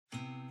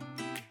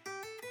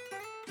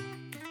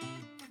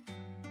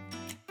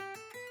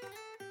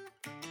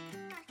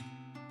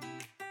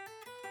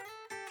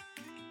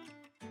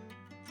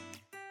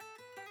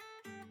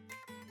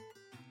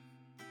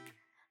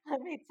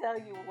Let me tell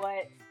you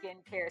what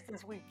skincare,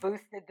 since we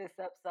boosted this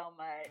up so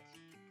much,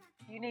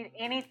 you need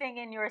anything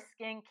in your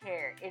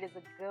skincare. It is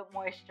a good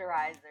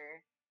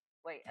moisturizer.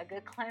 Wait, a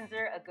good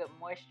cleanser, a good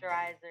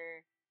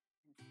moisturizer,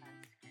 and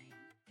sunscreen.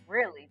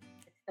 Really,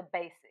 it's the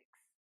basics,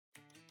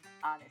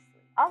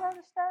 honestly. All the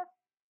other stuff,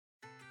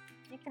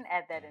 you can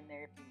add that in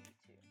there if you need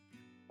to.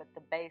 But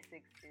the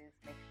basics is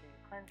make sure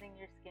you're cleansing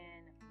your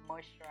skin,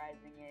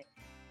 moisturizing it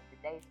in the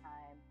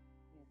daytime,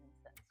 using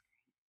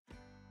sunscreen.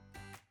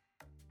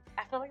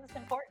 I feel like it's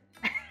important.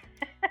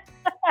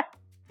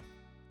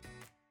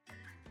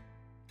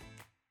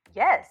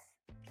 Yes,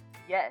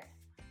 yes,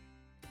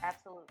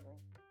 absolutely.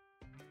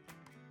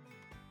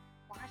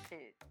 Wash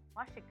it.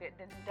 Wash it good.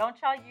 Then don't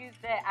y'all use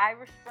that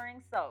Irish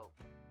Spring soap.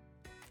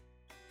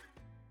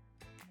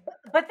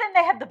 But then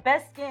they have the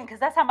best skin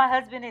because that's how my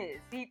husband is.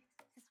 He's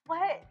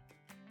what?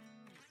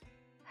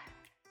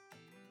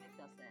 Makes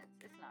no sense.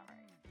 It's not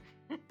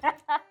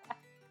right.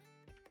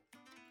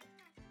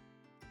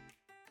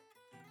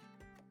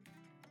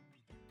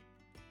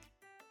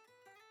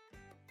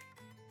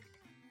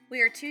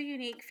 We are two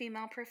unique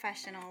female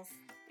professionals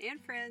and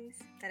friends,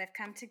 that have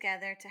come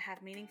together to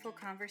have meaningful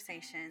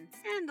conversations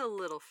and a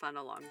little fun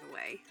along the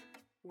way.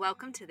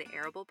 Welcome to the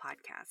Arable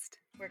Podcast,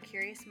 where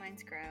curious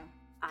minds grow.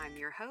 I'm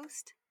your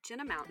host,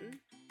 Jenna Mountain.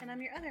 And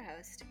I'm your other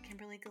host,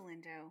 Kimberly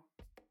Galindo.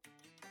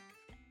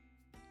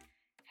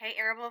 Hey,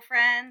 Arable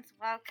friends,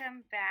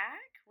 welcome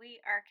back.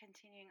 We are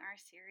continuing our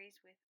series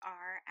with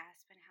our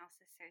Aspen House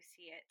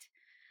associate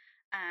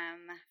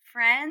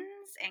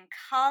friends and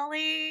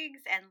colleagues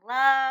and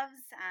loves.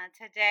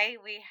 Today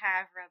we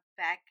have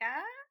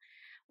Rebecca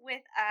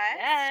with us.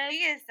 Yes.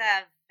 She is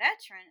a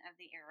veteran of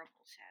the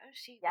Arable Show.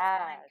 She was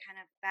on kind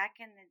of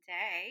back in the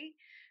day.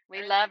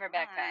 We love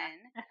Rebecca.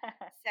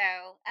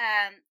 So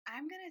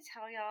I'm going to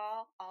tell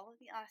y'all all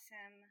of the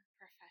awesome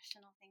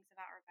professional things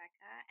about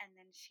Rebecca, and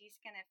then she's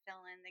going to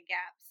fill in the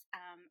gaps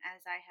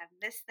as I have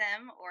missed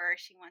them or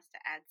she wants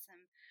to add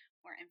some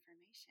more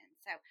information.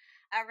 So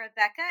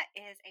Rebecca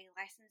is a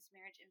licensed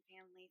marriage and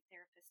family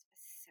therapist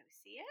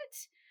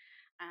associate.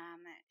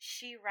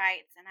 She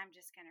writes, and I'm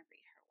just going to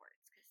read her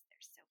words because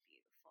they're so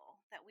beautiful,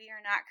 that we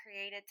are not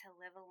created to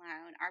live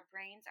alone. Our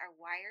brains are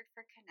wired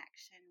for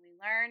connection. We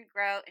learn,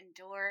 grow,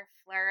 endure,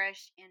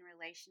 flourish in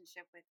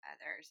relationship with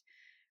others.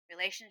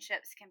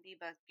 Relationships can be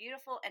both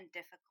beautiful and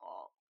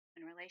difficult.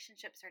 When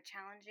relationships are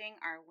challenging,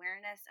 our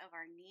awareness of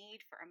our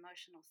need for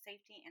emotional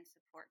safety and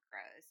support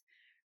grows.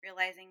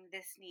 Realizing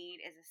this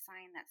need is a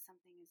sign that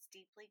something is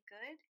deeply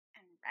good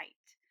and right.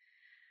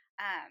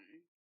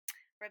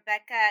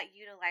 Rebecca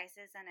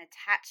utilizes an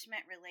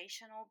attachment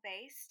relational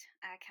based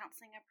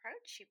counseling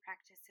approach. She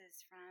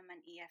practices from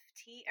an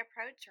EFT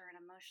approach or an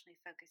emotionally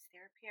focused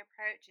therapy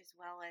approach, as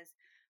well as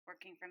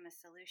working from a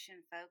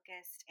solution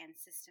focused and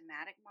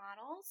systematic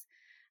models.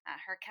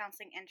 Her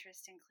counseling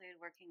interests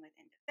include working with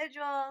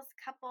individuals,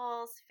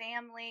 couples,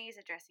 families,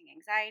 addressing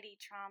anxiety,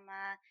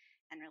 trauma,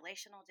 and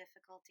relational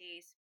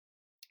difficulties.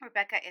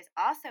 Rebecca is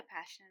also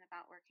passionate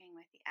about working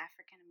with the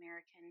African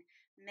American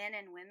men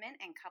and women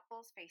and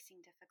couples facing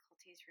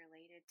difficulties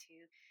related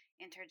to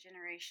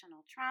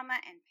intergenerational trauma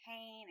and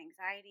pain,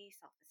 anxiety,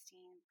 self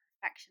esteem,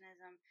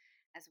 perfectionism,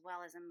 as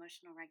well as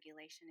emotional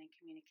regulation and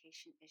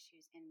communication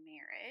issues in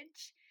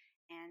marriage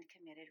and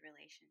committed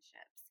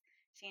relationships.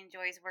 She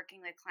enjoys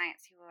working with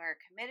clients who are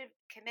committed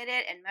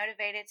and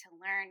motivated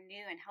to learn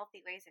new and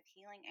healthy ways of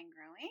healing and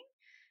growing.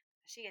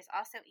 She is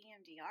also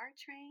EMDR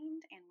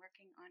trained and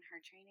working on her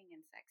training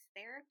in sex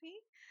therapy.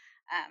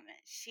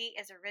 She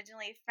is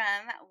originally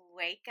from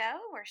Waco,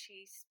 where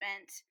she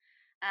spent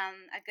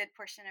a good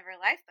portion of her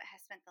life, but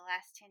has spent the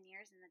last 10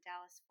 years in the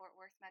Dallas Fort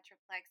Worth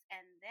Metroplex.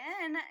 And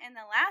then in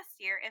the last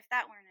year, if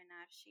that weren't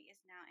enough, she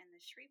is now in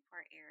the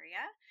Shreveport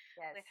area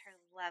with her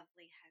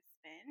lovely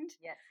husband.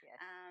 Yes, yes.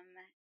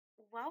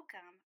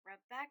 Welcome,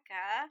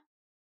 Rebecca.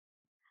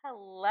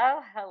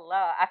 Hello,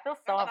 hello. I feel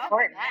so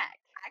important.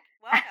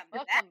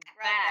 Welcome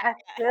back. I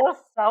feel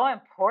so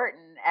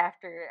important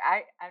after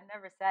I've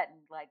never sat and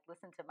like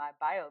listened to my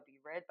bio be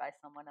read by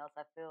someone else.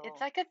 I feel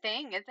It's like a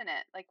thing, isn't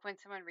it? Like when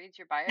someone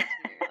reads your bio to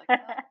you, you're like,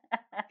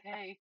 oh,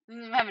 okay,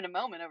 I'm having a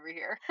moment over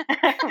here.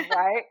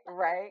 right.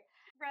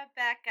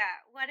 Rebecca,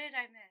 what did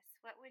I miss?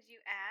 What would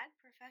you add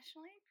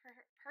professionally,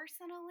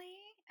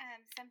 personally,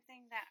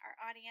 something that our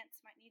audience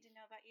might need to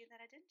know about you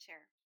that I didn't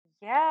share?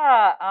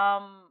 Yeah,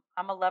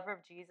 I'm a lover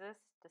of Jesus,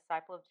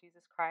 disciple of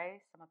Jesus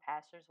Christ. I'm a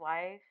pastor's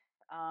wife.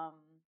 Um,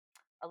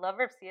 a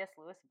lover of C.S.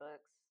 Lewis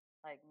books.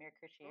 Like Mere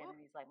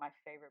Christianity is like my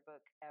favorite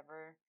book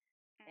ever.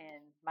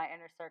 And my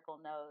inner circle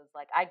knows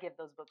like I give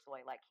those books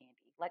away like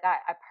candy. Like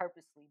I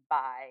purposely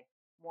buy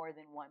more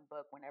than one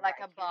book whenever Like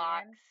I a can.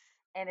 box.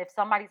 And if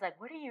somebody's like,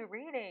 "What are you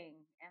reading?"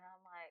 and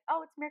I'm like, "Oh,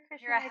 it's Mere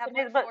Here, I Christianity. It's have an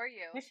one amazing book. for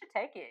you. You should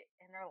take it."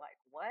 And they're like,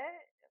 "What?"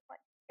 It's like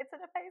it's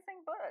an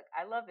amazing book.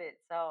 I love it.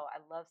 So I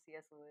love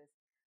C.S. Lewis.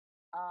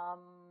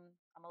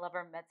 I'm a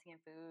lover of Mexican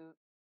food,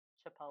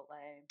 Chipotle.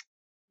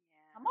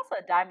 I'm also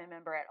a diamond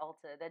member at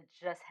Ulta. That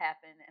just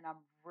happened, and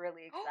I'm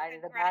really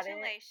excited about it.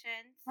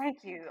 Congratulations.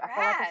 Thank you. I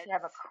feel like I should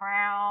have a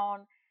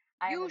crown.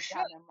 I am You should.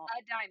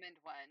 A diamond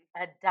one.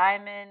 a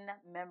diamond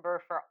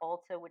member for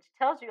Ulta, which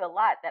tells you a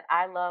lot that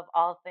I love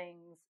all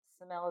things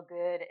smell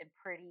good and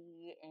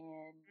pretty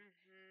and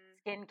Mhm.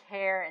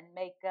 skincare and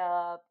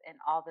makeup and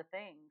all the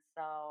things.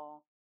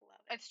 So, Love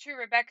it. It's true.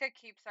 Rebecca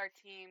keeps our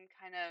team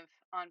kind of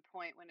on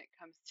point when it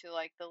comes to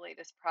like the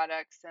latest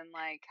products and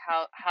like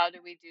how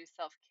do we do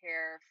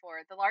self-care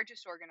for the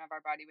largest organ of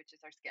our body, which is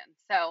our skin.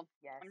 So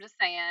yes, I'm just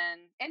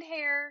saying, and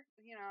hair,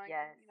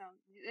 yes,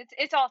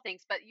 it's all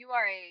things, but you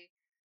are a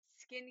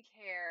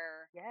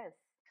skincare yes,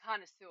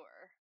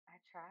 connoisseur, I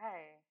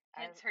try.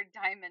 I hence her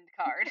diamond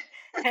card.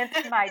 hence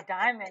my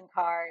diamond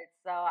card.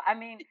 So, I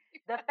mean,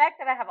 the fact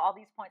that I have all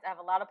these points, I have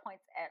a lot of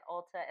points at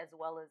Ulta as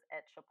well as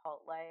at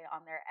Chipotle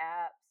on their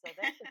app. So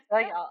that should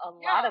tell you Yeah, a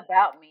lot yeah,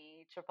 about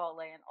me,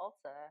 Chipotle and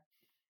Ulta.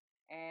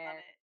 Love And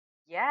it.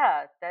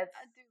 yeah, that's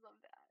I do love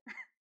that.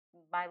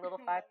 my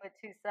little five Love it. foot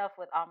two self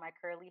with all my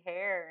curly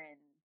hair and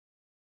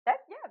that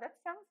yeah, that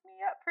sums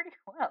me up pretty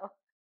well.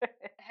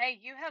 Hey,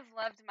 you have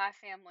loved my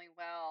family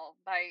well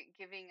by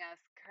giving us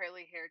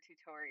curly hair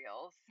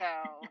tutorials.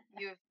 So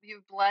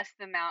you've blessed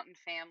the mountain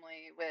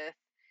family with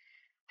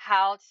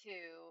how to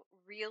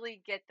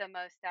really get the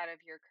most out of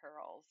your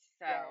curls.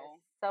 Yes. So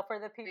So for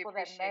the we people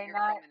appreciate your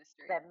curl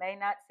ministry. that may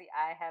not see,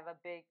 I have a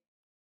big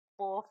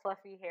full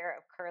fluffy hair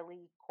of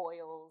curly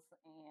coils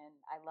and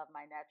I love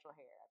my natural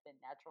hair. I've been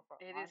natural for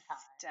a It is long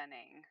time.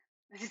 stunning.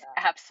 It is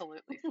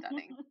absolutely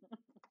stunning. So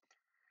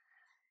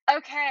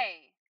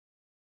Okay,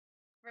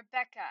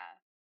 Rebecca,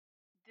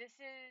 this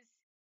is,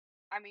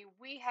 I mean,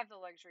 we have the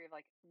luxury of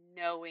like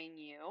knowing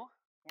you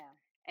yeah.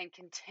 and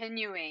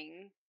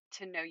continuing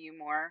to know you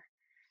more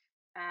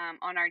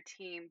on our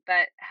team,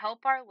 but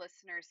help our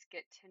listeners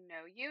get to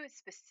know you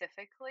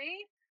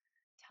specifically.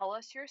 Tell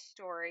us your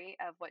story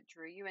of what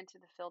drew you into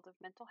the field of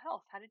mental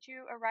health. How did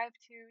you arrive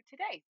to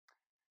today?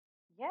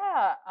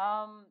 Yeah,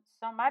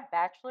 so my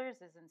bachelor's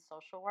is in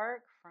social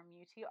work from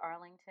UT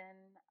Arlington.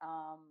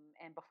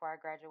 And before I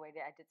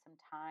graduated, I did some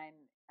time,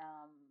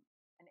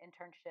 an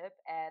internship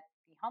at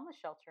the homeless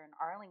shelter in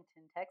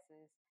Arlington,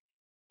 Texas,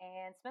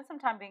 and spent some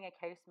time being a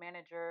case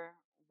manager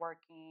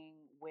working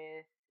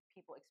with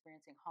people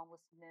experiencing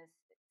homelessness,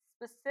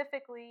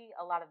 specifically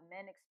a lot of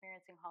men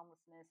experiencing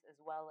homelessness, as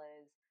well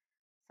as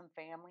some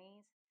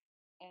families.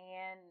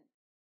 And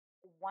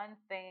one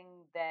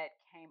thing that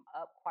came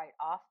up quite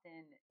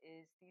often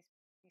is these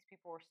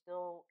people are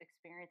still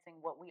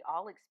experiencing what we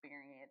all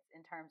experience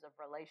in terms of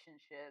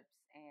relationships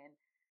and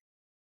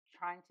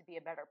trying to be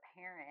a better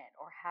parent,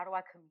 or how do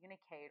I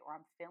communicate, or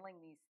I'm feeling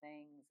these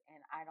things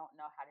and I don't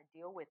know how to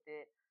deal with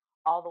it,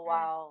 all the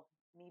Mm, while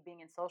me being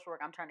in social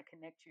work, I'm trying to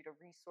connect you to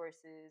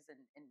resources and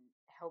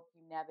help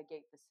you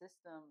navigate the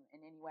system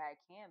in any way I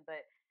can.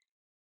 But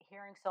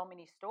hearing so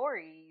many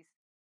stories,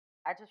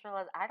 I just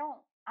realized I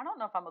don't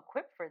know if I'm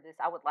equipped for this.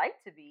 I would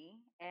like to be,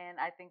 and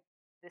I think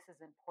this is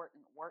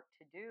important work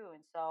to do.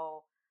 And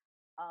so,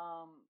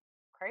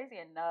 crazy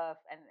enough,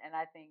 and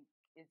I think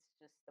it's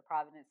just the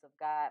providence of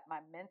God. My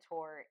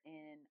mentor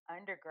in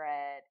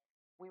undergrad,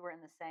 we were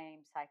in the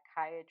same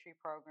psychiatry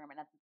program, and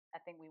I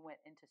think we went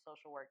into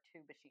social work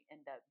too. But she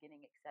ended up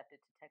getting accepted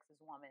to Texas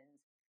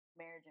Woman's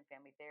Marriage and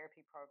Family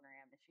Therapy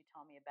program, and she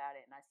told me about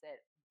it, and I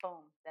said,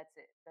 "Boom, that's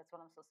it. That's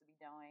what I'm supposed to be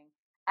doing."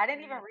 I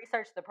didn't mm, even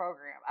research the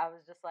program. I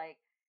was just like,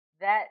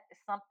 "That is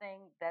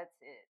something. That's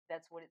it.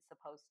 That's what it's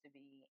supposed to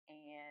be."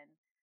 And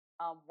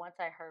once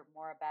I heard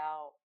more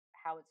about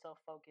how it's so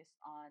focused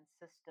on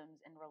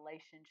systems and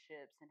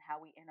relationships and how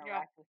we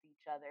yeah, interact with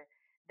each other,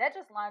 that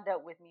just lined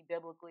up with me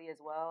biblically as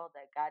well.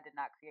 That God did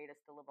not create us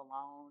to live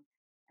alone,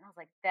 and I was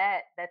like,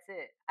 that's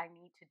it. I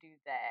need to do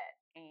that,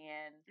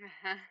 and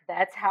uh-huh.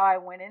 that's how I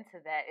went into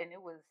that. And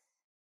it was,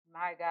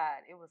 my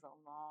God, it was a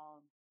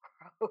long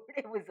road.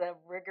 It was a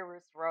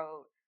rigorous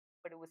road,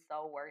 but it was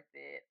so worth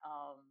it.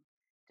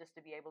 Just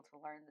to be able to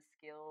learn the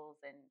skills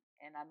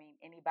and I mean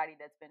anybody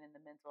that's been in the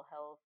mental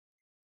health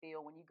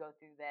feel when you go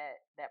through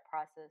that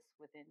process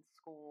within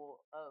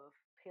school of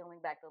peeling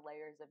back the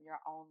layers of your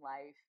own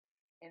life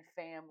and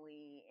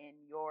family and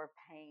your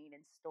pain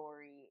and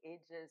story,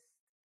 it just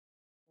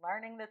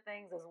learning the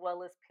things as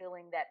well as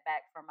peeling that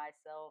back for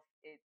myself.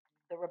 It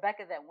The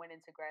Rebecca that went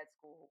into grad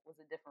school was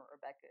a different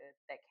Rebecca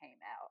that came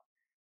out.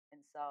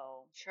 And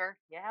so Sure.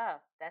 yeah,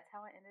 that's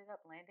how I ended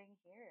up landing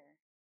here.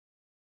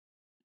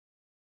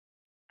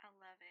 I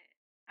love it.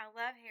 I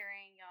love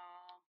hearing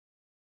y'all,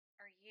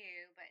 or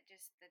you, but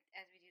just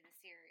as we do the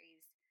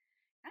series,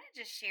 kind of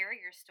just share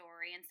your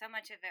story. And so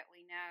much of it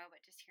we know,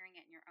 but just hearing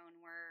it in your own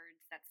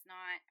words, that's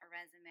not a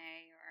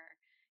resume or,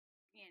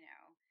 you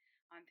know,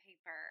 on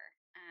paper.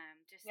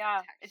 Just the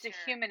Yeah, it's a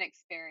texture. human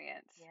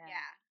experience. Yeah.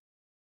 Yeah.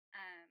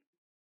 Um,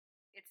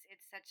 it's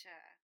such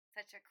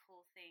a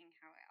cool thing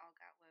how it all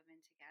got woven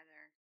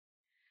together.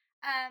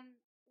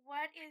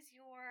 What is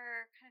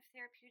your kind of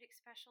therapeutic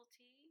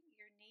specialty,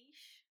 your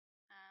niche,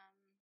 um,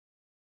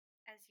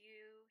 as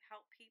you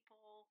help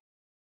people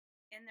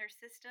in their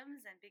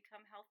systems and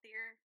become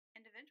healthier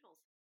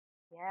individuals?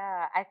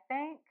 Yeah, I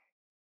think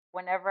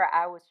whenever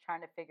I was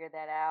trying to figure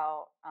that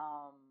out,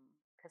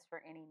 because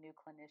for any new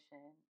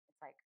clinician, it's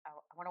like, I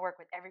want to work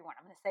with everyone.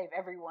 I'm going to save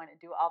everyone and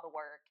do all the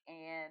work.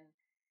 And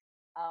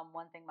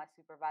one thing my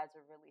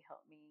supervisor really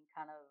helped me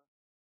kind of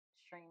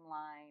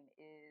streamline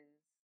is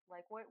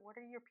like, what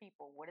are your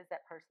people? What does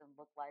that person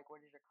look like?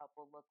 What does your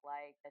couple look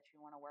like that you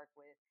want to work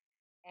with?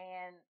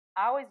 And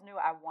I always knew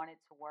I wanted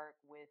to work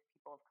with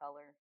people of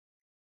color.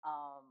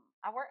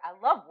 I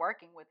love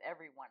working with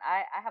everyone.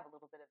 I have a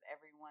little bit of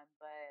everyone,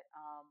 but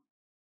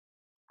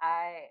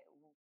I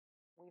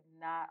we've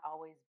not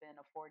always been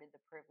afforded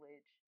the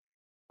privilege,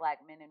 black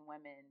men and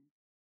women,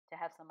 to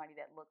have somebody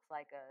that looks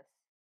like us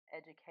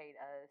educate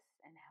us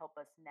and help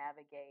us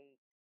navigate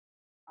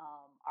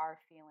our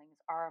feelings,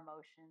 our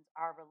emotions,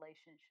 our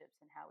relationships,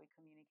 and how we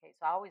communicate.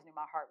 So I always knew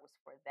my heart was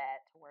for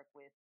that, to work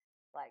with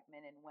black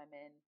men and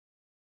women.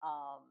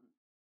 Um,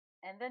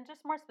 and then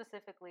just more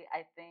specifically,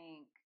 I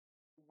think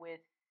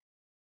with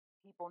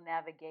people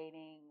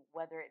navigating,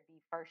 whether it be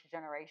first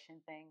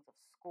generation things of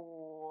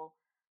school,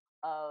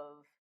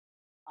 of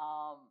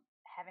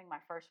having my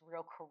first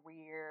real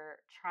career,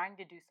 trying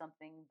to do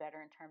something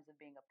better in terms of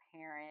being a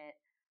parent,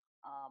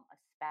 a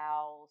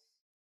spouse,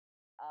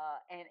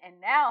 and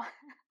now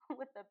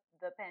with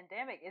the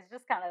pandemic, it's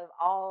just kind of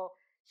all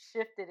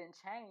shifted and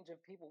changed.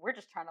 Of people, we're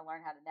just trying to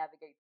learn how to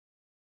navigate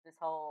this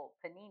whole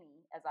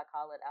panini, as I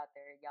call it out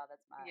there, y'all.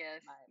 That's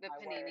Yes, the my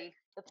word. panini.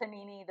 The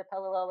panini, the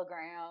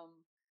parallelogram,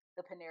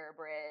 the Panera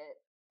bread.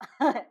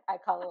 I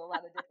call it a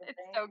lot of different It's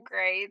so things,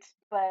 great.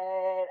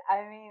 but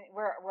I mean,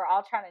 we're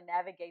all trying to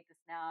navigate this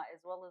now,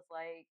 as well as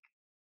like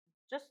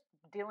just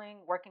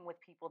working with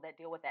people that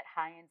deal with that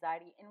high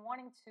anxiety and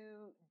wanting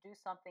to do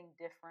something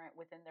different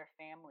within their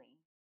family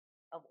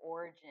of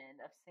origin,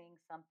 of seeing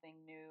something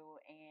new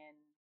and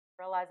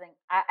realizing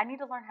I need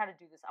to learn how to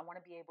do this. I want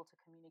to be able to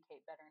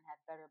communicate better and have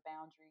better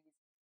boundaries.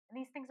 And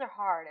these things are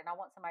hard, and I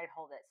want somebody to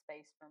hold that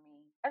space for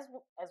me, as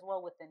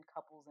well within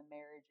couples and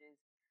marriages.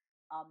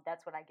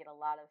 That's what I get a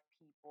lot of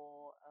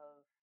people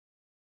of,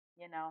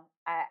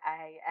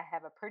 I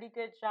have a pretty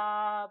good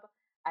job.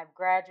 I've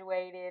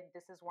graduated.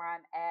 This is where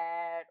I'm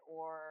at,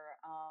 or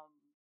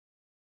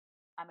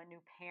I'm a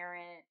new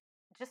parent.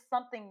 Just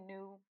something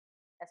new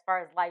as far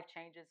as life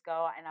changes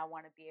go, and I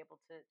want to be able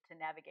to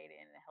navigate it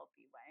in a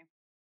healthy way.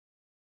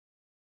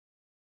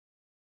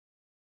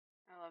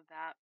 I love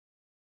that.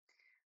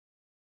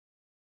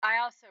 I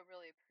also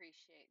really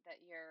appreciate that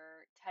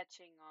you're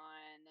touching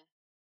on,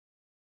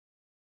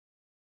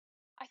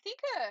 I think,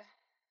 a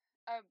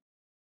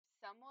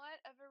somewhat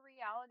of a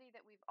reality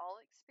that we've all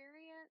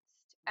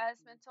experienced as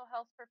Hmm. mental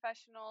health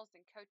professionals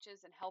and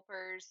coaches and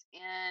helpers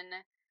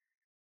in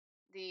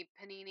the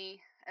panini,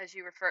 as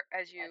Yes.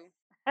 you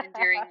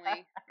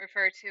endearingly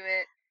refer to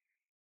it.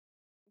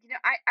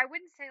 I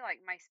wouldn't say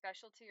like my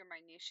specialty or my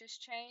niche has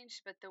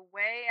changed, but the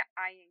way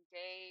I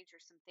engage or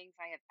some things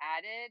I have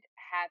added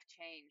have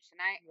changed. And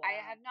I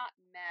Yeah. have not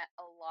met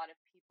a lot of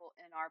people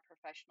in our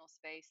professional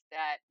space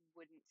that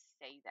wouldn't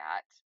say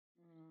that.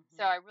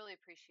 So Hmm. I really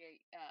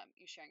appreciate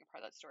you sharing a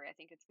part of that story. I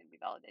think it's going to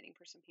be validating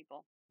for some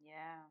people.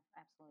 Yeah,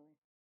 absolutely.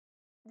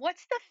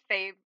 What's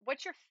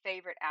your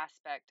favorite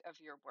aspect of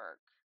your work?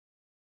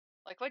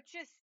 Like what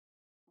just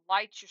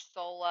lights your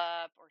soul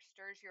up or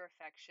stirs your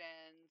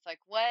affections? Like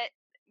what,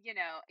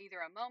 either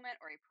a moment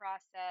or a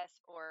process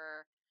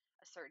or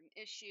a certain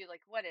issue,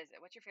 like what is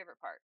it? What's your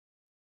favorite part?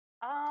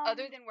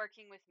 Other Um, than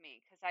working with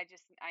me, cuz I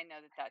know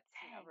that that's,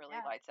 Dang, really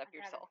yeah, lights up I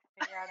your gotta soul.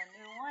 figure out a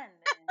new one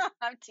then.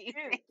 I'm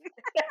teasing. Shoot.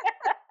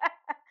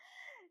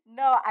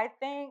 No, I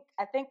think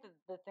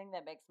the thing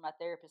that makes my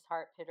therapist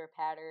heart pitter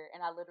patter,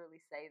 and I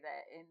literally say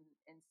that in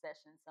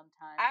sessions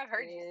sometimes, I've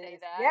heard you say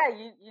is that. yeah,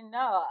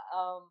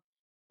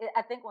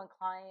 I think when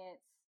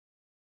clients,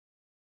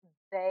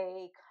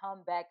 they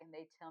come back and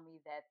they tell me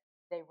that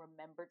they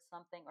remembered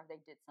something or they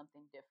did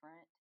something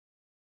different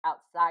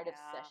outside of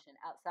Yeah. session,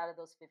 outside of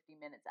those 50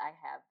 minutes I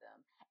have them.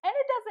 And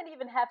it doesn't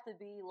even have to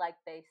be like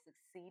they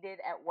succeeded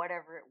at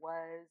whatever it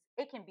was.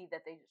 It can be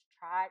that they just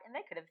tried and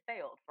they could have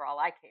failed for all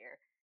I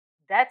care.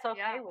 That's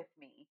okay Yeah. with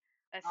me.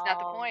 That's not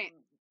the point.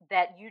 Um,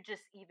 that you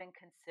just even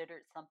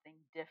considered something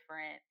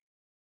different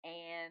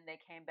and they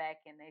came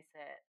back and they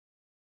said,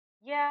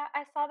 yeah,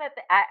 I saw that.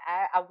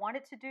 I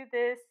wanted to do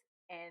this,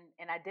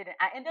 and I didn't.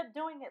 I ended up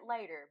doing it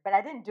later, but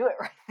I didn't do it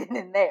right then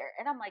and there.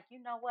 And I'm like,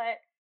 you know what?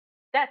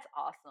 That's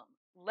awesome.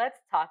 Let's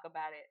talk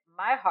about it.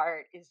 My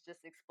heart is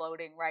just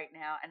exploding right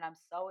now, and I'm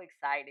so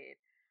excited.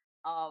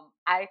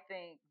 I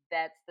think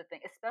that's the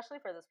thing, especially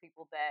for those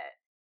people that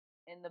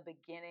in the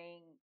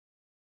beginning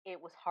it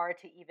was hard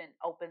to even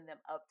open them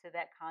up to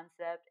that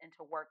concept and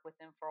to work with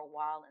them for a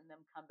while and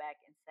them come back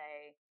and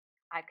say,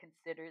 I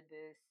considered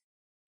this,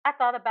 I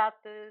thought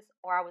about this,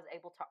 or I was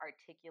able to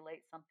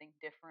articulate something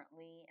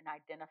differently and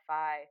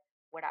identify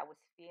what I was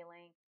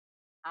feeling.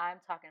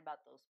 I'm talking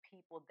about those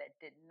people that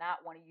did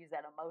not want to use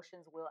that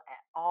emotions wheel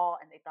at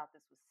all, and they thought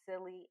this was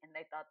silly, and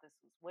they thought this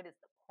was, what is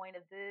the point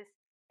of this?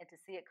 And to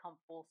see it come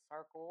full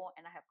circle,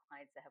 and I have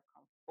clients that have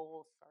come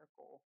full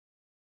circle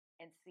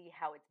and see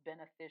how it's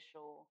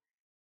beneficial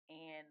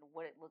and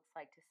what it looks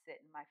like to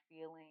sit in my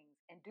feelings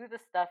and do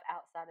the stuff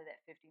outside of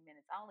that 50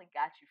 minutes. I only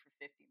got you for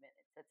 50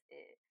 minutes. That's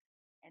it.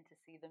 and to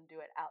see them do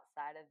it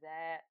outside of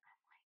that,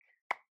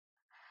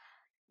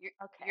 You're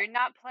I'm like, you're okay.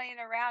 not playing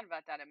around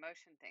about that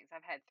emotion things.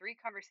 I've had 3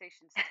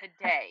 conversations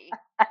today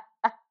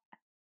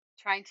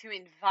trying to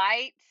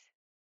invite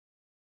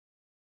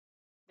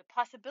the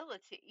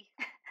possibility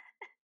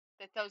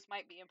that those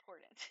might be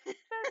important.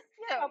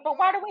 Just, So but you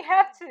why are do we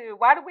have living. to?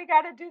 Why do we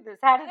got to do this?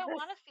 How I does don't this,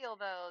 want to feel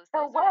those.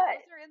 for what?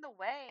 Those are in the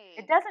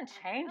It way. doesn't I'm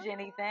like, change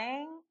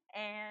anything.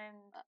 And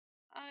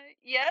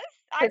yes,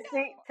 I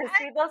know. to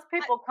see those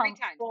people 3 come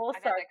times full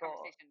I've had that circle.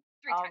 conversation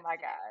 3 Oh times my today.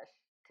 gosh.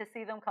 To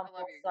see them come I love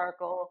full your example.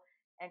 circle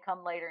and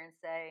come later and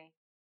say,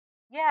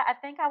 yeah, I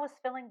think I was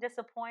feeling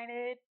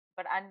disappointed,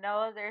 but I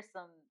know there's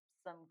some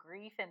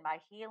grief in my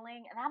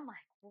healing. And I'm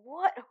like,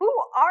 what? Who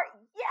are,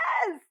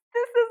 yes,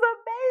 this is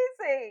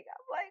amazing.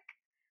 I'm like,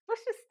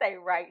 let's just stay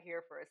right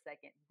here for a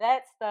second.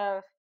 That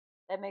stuff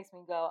that makes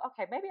me go,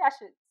 okay, maybe I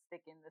should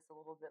stick in this a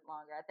little bit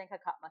longer. I think I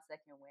caught my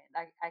second wind.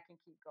 I can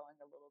keep going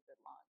a little bit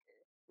longer.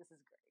 This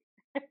is great.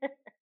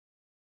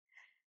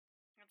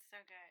 That's so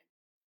good.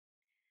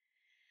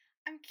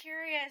 I'm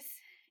curious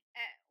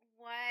at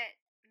what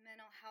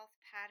mental health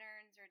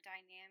patterns or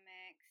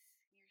dynamics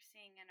you're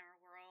seeing in our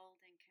world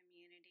and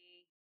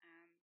community.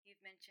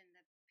 You've mentioned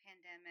the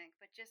pandemic,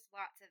 but just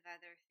lots of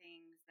other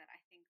things that I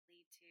think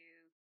lead to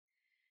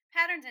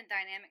patterns and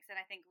dynamics that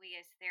I think we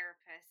as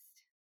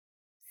therapists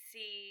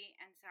see.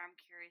 And so I'm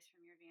curious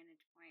from your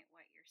vantage point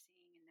what you're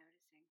seeing and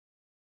noticing.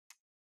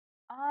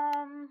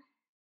 um,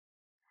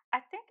 I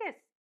think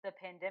it's the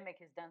pandemic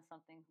has done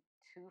something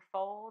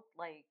twofold.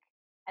 Like,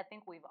 I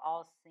think we've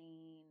all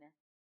seen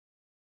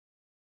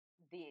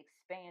the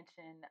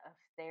expansion of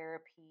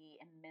therapy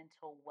and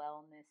mental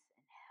wellness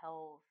and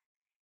health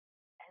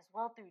as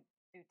well through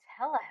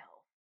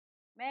telehealth.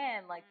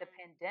 Man, like the Mm-hmm.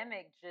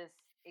 pandemic just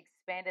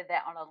expanded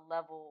that on a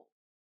level,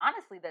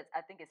 honestly, that's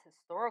I think it's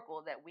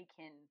historical that we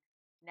can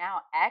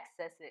now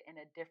access it in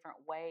a different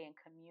way, in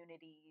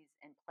communities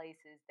and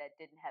places that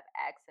didn't have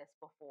access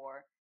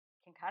before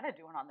can kind of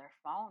do it on their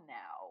phone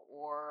now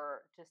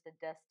or just a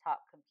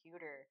desktop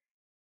computer.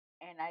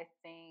 And I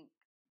think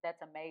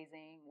that's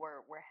amazing.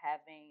 We're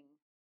having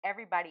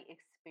everybody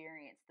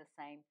experience the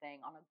same thing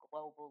on a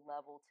global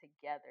level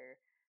together.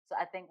 So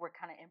I think we're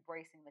kind of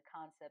embracing the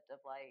concept of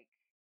like,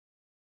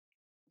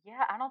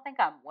 yeah, I don't think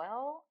I'm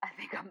well. I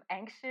think I'm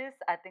anxious.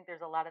 I think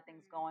there's a lot of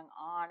things Mm-hmm. going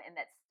on, and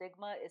that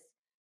stigma is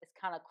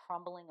kind of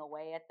crumbling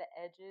away at the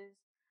edges.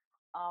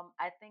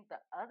 I think the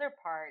other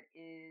part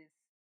is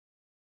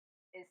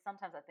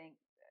sometimes I think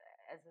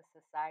as a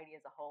society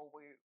as a whole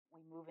we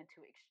move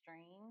into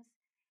extremes.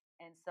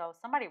 And so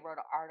somebody wrote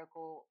an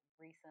article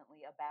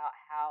recently about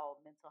how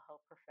mental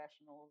health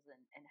professionals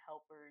and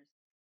helpers,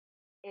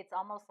 it's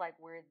almost like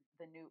we're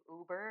the new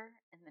Uber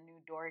and the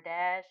new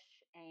DoorDash,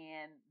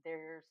 and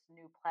there's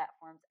new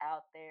platforms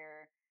out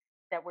there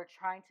that we're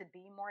trying to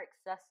be more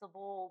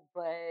accessible,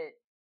 but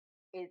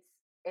it's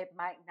it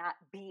might not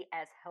be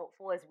as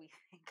helpful as we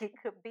think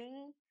it could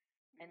be.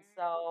 And Mm-hmm.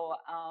 so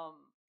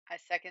I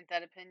second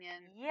that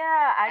opinion.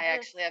 yeah, I I just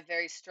actually have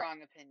very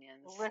strong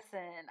opinions.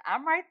 listen,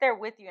 I'm right there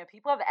with you. And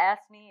people have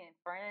asked me, and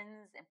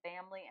friends and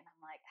family, and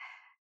I'm like,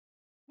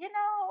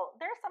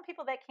 there are some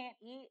people that can't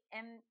eat,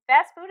 and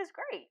fast food is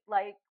great,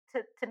 like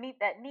to meet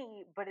that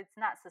need, but it's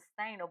not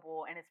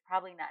sustainable, and it's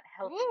probably not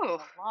healthy in Ooh,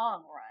 the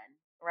long run,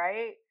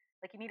 right?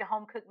 Like you need a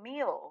home cooked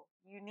meal,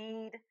 you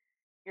need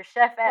your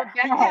chef at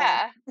home.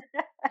 Rebecca,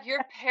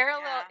 your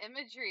parallel Yeah.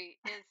 imagery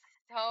is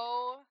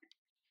so.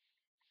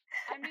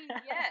 I mean,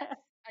 yes,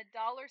 a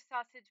dollar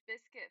sausage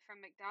biscuit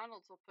from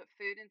McDonald's will put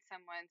food in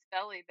someone's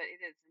belly, but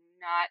it is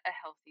not a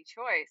healthy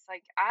choice.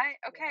 Like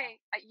Yeah. okay,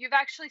 you've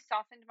actually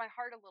softened my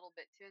heart a little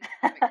bit too in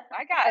this moment because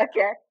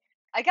Okay.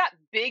 I got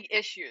big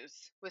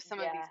issues with some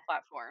of these Yeah.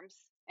 platforms,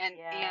 and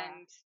Yeah.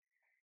 and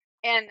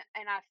and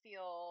I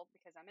feel,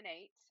 because I'm an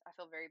 8, I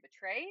feel very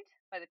betrayed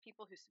by the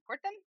people who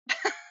support them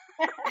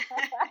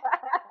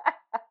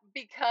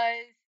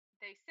because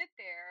they sit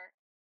there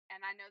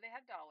and I know they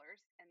have dollars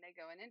and they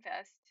go and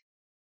invest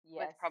with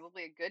Yes.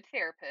 probably a good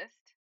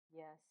therapist,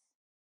 Yes.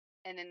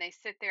 and then they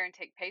sit there and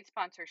take paid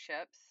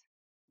sponsorships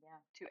Yeah.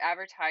 to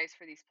advertise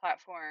for these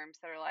platforms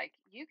that are like,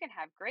 you can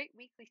have great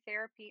weekly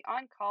therapy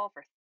on call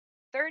for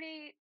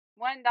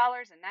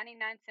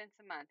 $31.99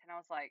 a month. And I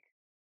was like,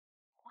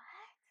 What?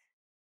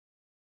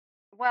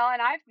 well,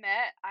 and I've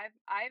met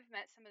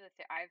some of the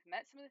I've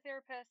met some of the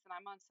therapists, and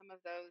I'm on some of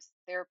those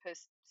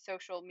therapist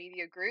social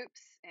media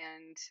groups,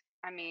 and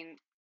I mean,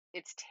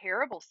 it's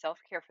terrible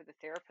self-care for the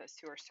therapists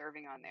who are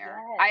serving on there.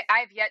 Yes.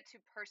 I've yet to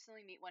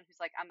personally meet one who's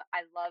like,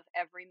 I love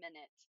every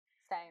minute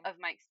Same. of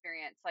my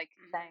experience. Like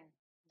Mm-hmm. Same.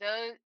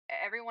 those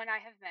everyone I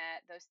have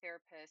met, those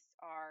therapists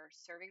are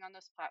serving on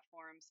those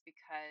platforms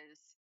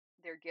because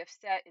their gift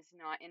set is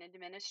not in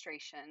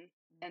administration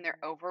and they're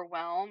Mm,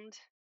 overwhelmed,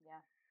 yeah.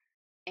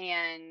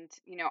 and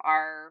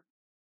our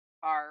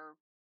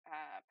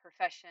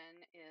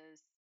profession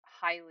is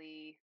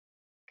highly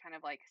kind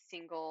of like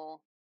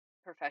single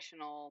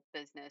professional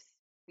business,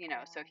 so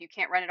Oh. if you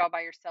can't run it all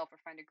by yourself or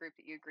find a group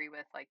that you agree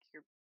with, like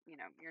you're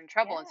in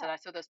trouble. And so Yeah.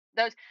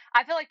 those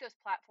I feel like those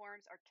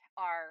platforms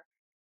are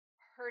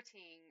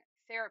hurting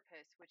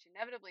therapist, which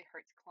inevitably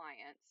hurts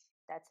clients.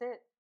 That's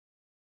it.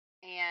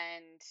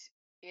 And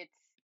it's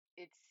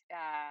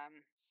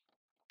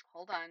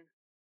hold on.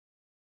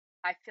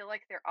 I feel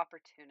like they're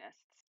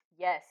opportunists,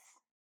 Yes.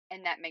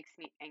 and that makes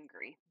me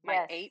angry. My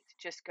Yes. 8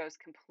 just goes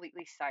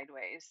completely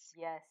sideways.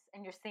 Yes.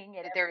 And you're seeing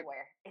it That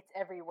everywhere. It's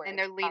everywhere. and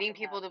It's they're leading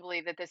popping people up. to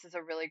believe that this is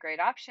a really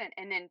great option.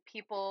 And then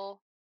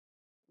people,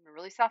 I'm gonna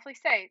really softly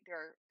say,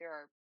 there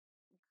are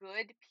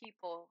good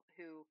people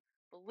who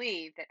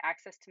believe that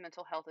access to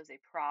mental health is a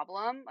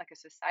problem, like a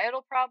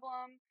societal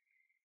problem,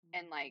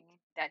 and like Mhm.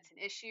 that's an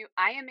Mhm. issue.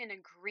 I am in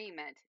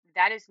agreement.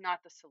 That is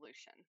not the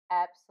solution.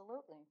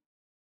 Absolutely.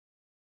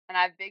 And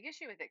I have a big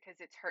issue with it because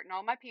it's hurting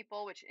all my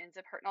people, which ends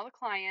up hurting all the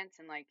clients,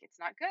 and like it's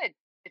not good.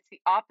 It's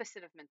the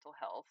opposite of mental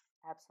health.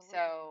 Absolutely.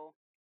 So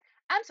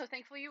I'm so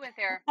thankful you went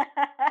there.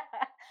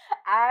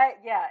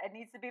 Yeah, it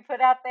needs to be put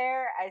out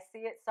there. I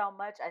see it so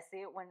much. I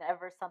see it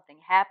whenever something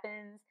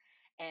happens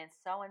and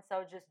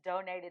so just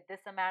donated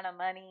this amount of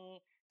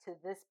money to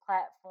this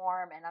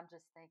platform and I'm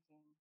just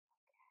thinking,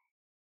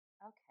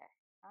 okay,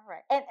 all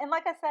right. And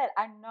like I said,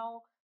 I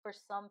know for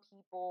some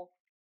people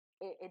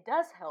it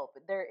does help.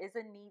 There is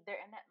a need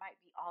there, and that might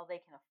be all they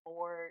can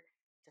afford,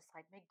 just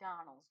like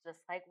McDonald's,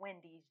 just like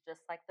Wendy's, just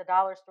like the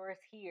dollar stores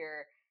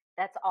here.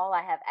 That's all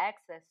I have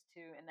access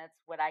to, and that's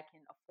what I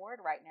can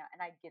afford right now.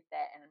 And I get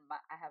that, and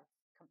I have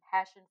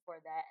compassion for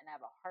that, and I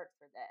have a heart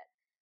for that.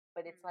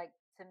 But it's like,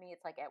 to me,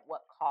 it's like at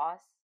what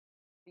cost?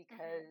 Mm-hmm.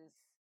 Because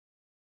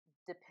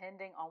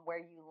depending on where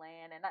you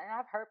land, and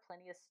I've heard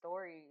plenty of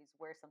stories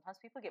where sometimes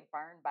people get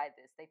burned by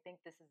this. They think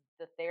this is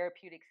the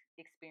therapeutic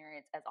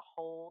experience as a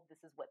whole. This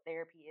is what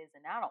therapy is,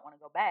 and now I don't want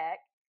to go back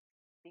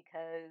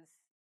because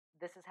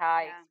this is how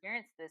I Yeah.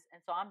 experienced this,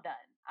 and so I'm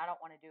done. I don't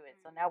want to do it.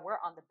 So Mm-hmm. now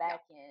we're on the Yeah.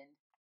 back end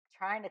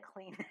trying to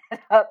clean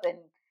that up and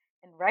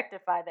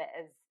rectify that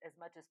as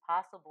much as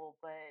possible.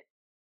 But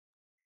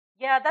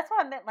yeah, that's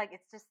what I meant. Like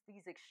it's just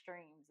these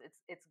extremes.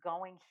 It's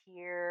going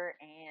here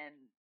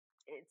and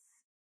it's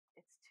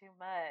it's too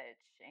much.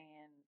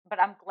 And but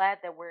I'm glad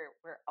that we're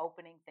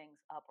opening things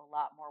up a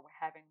lot more. We're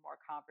having more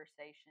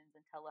conversations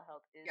and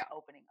telehealth is Yeah.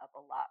 opening up a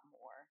lot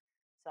more.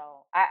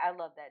 So I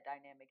love that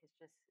dynamic. It's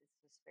just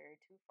very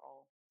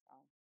twofold. So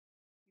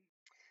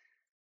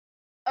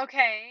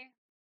Okay.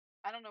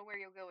 I don't know where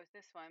you'll go with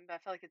this one, but I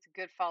feel like it's a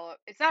good follow up.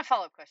 It's not a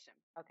follow up question,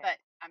 okay. but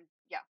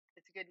yeah,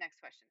 it's a good next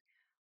question.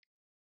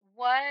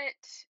 What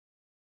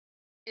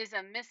is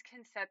a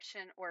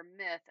misconception or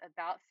myth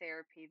about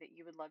therapy that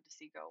you would love to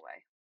see go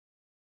away?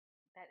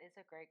 That is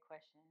a great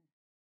question.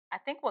 I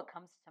think what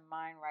comes to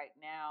mind right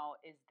now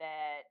is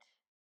that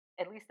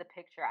at least the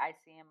picture I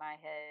see in my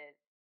head,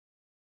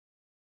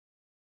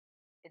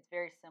 it's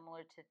very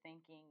similar to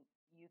thinking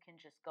you can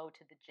just go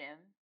to the gym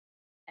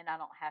and I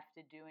don't have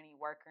to do any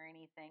work or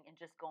anything, and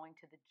just going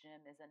to the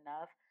gym is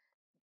enough.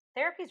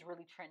 Therapy is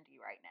really trendy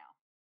right now.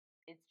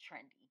 It's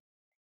trendy.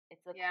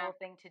 It's a Yeah. cool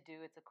thing to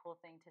do. It's a cool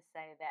thing to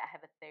say that I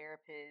have a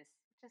therapist,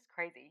 which is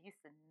crazy. It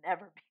used to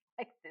never be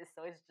like this.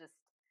 So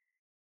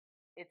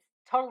it's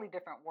totally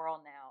different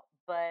world now.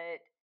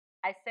 But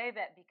I say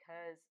that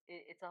because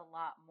it's a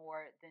lot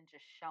more than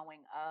just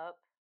showing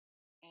up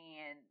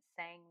and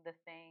saying the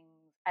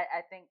things.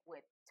 I think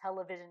with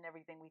television and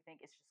everything, we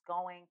think it's just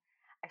going.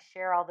 I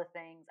share all the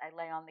things. I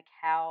lay on the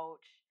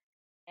couch,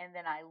 and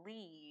then I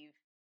leave.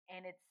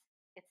 And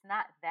it's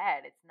not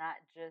that. It's not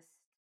just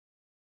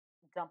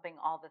dumping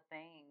all the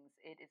things.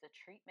 It is a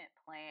treatment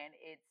plan.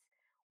 It's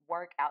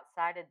work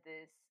outside of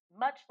this.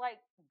 Much like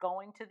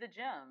going to the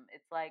gym.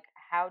 It's like,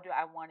 how do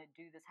I want to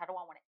do this? How do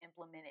I want to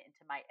implement it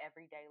into my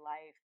everyday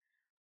life?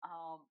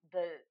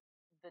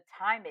 The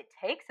time it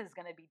takes is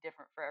going to be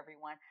different for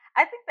everyone.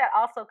 I think that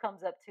also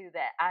comes up to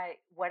that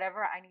I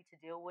whatever I need to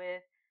deal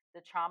with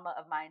the trauma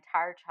of my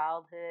entire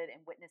childhood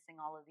and witnessing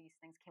all of these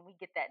things. Can we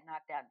get that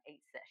knocked out in 8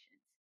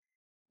 sessions?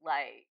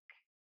 Like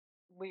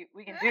we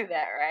can do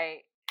that,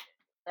 right?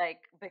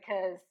 Like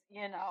because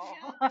Yeah.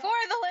 For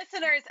the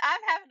listeners,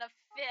 I'm having a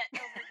fit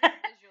over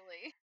here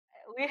visually.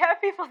 we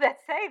have people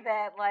that say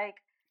that like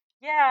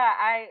yeah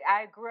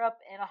I grew up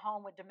in a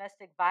home with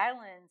domestic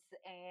violence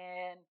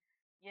and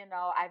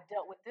I've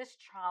dealt with this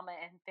trauma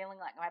and feeling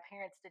like my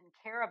parents didn't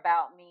care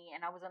about me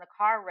and I was in a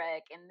car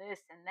wreck and this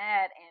and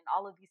that and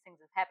all of these things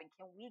have happened.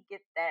 Can we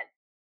get that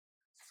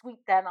sweep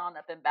that on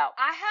up in about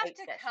I have eight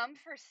to come sessions?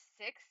 for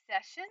 6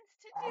 sessions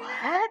to do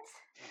that?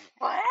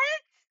 What?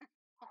 What?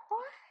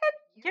 What?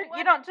 You You want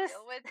to don't just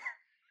deal with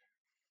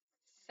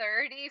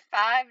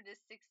 35 to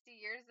 60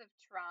 years of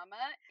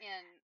trauma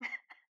in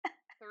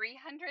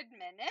 300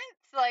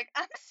 minutes? Like,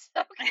 I'm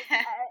so She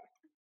said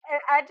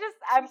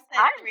I'm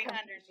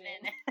 300 confused.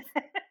 minutes.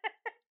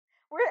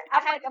 I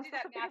I'm had like to I'm do supposed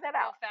that to figure math that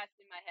real out. fast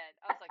in my head.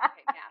 I was like,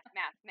 okay,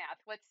 math.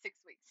 What's 6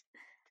 weeks?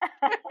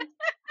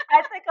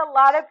 I think a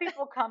lot of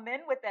people come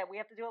in with that. We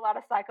have to do a lot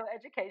of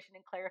psychoeducation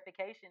and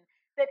clarification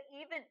that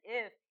even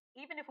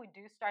if we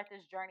do start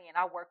this journey and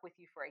I work with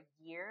you for a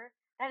year,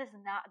 that is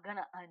not going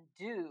to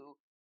undo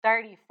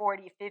 30,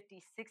 40,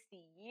 50,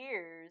 60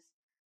 years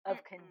of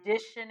Mm-mm.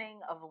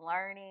 conditioning, of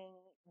learning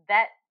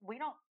that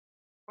we're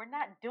we're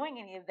not doing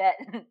any of that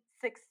in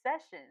 6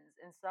 sessions.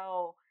 And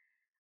so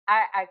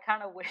I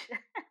kind of wish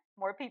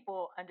more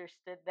people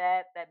understood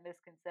that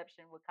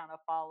misconception would kind of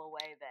fall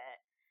away. That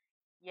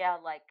yeah,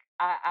 like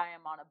I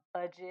am on a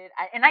budget.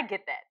 And I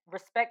get that.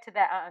 Respect to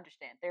that. I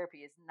understand. Therapy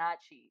is not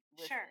cheap.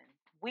 Sure, Listen,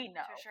 we for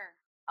know. sure.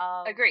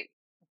 Um, Agree.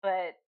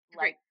 but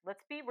like, Agree.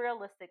 let's be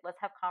realistic.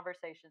 Let's have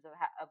conversations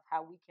of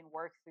how we can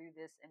work through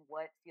this and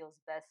what feels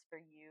best for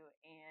you,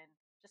 and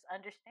just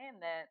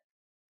understand that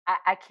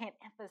I can't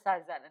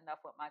emphasize that enough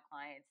with my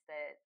clients.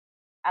 That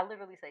I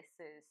literally say,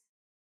 sis,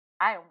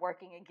 I am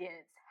working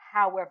against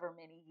however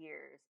many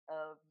years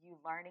of you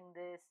learning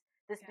this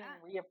being Yeah.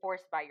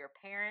 reinforced by your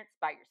parents,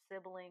 by your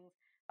siblings,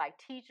 by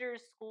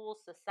teachers, schools,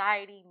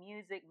 society,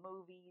 music,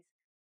 movies.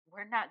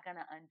 We're not going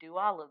to undo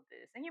all of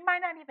this. And you might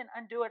not even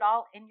undo it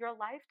all in your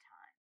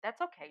lifetime.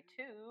 That's okay Hmm.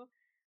 too.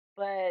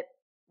 But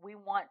we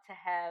want to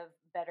have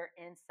better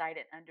insight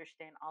and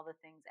understand all the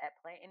things at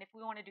play. And if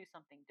we want to do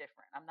something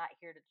different, I'm not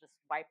here to just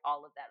wipe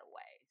all of that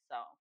away. So,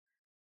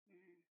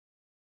 Hmm.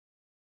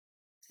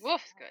 So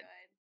Wolf's good.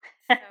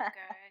 good. So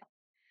good.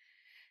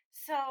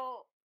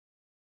 So,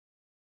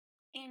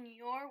 in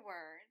your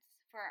words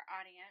for our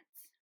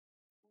audience,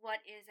 what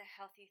is a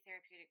healthy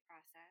therapeutic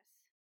process?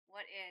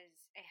 What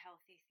is a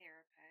healthy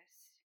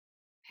therapist?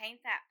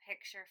 Paint that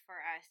picture for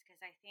us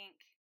because I think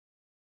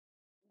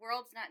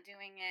world's not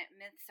doing it,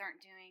 myths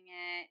aren't doing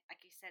it.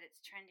 Like you said,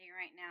 it's trendy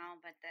right now,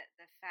 but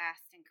the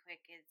fast and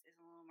quick is a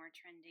little more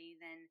trendy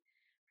than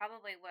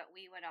probably what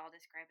we would all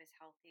describe as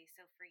healthy.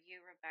 So for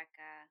you,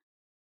 Rebecca,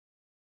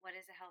 what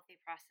does a healthy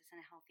process and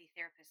a healthy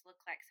therapist look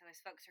like? So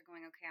as folks are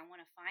going, okay, I want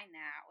to find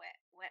that.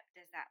 What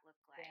does that look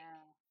like?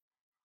 yeah.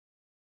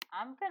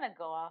 I'm gonna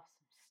go off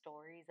some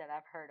stories that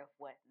I've heard of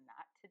what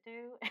not to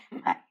do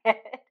in my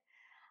head.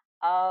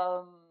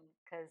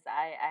 Because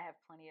I have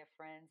plenty of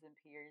friends and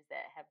peers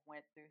that have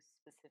went through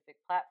specific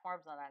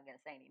platforms. I'm not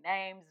gonna say any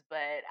names,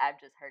 but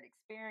I've just heard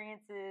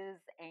experiences,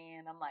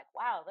 and I'm like,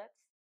 wow, that's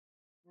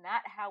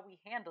not how we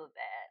handle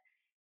that.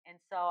 And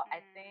so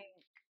I Mm,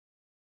 think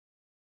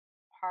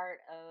part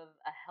of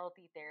a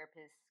healthy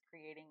therapist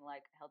creating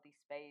like a healthy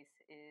space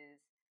is,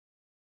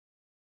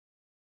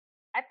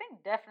 I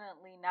think,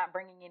 definitely not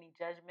bringing any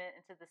judgment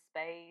into the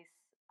space.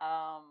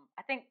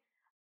 I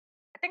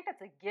think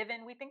that's a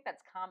given. We think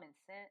that's common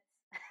sense,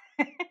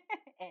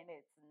 and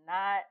it's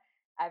not.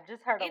 I've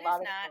just heard a it is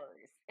lot of not.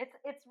 stories.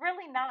 It's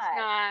really It's not.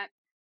 not.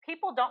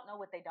 People don't know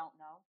what they don't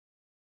know,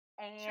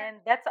 Sure. and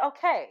that's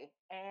okay.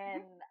 Hmm.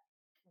 And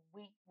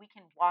we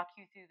can walk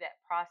you through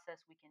that process.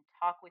 We can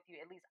talk with you.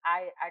 At least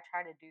I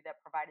try to do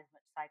that. Provide as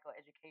much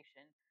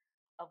psychoeducation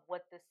of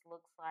what this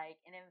looks like,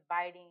 and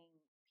inviting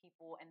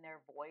people and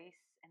their voice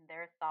and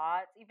their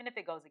thoughts, even if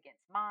it goes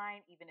against mine,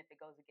 even if it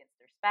goes against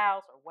their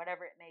spouse or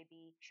whatever it may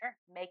be, Sure.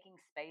 making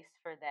space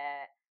for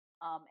that,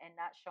 and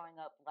not showing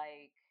up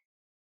like,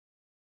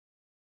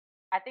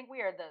 I think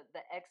we are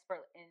the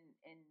expert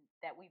in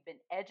that we've been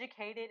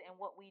educated in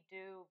what we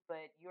do,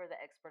 but you're the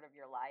expert of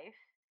your life,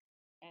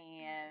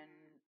 and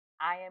Hmm.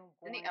 I am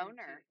And the going to,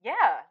 owner.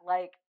 yeah,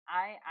 like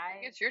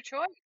Like I it's your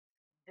choice.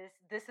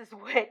 this is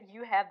what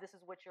you have, this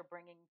is what you're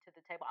bringing to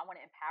the table. I want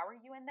to empower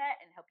you in that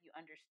and help you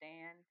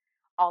understand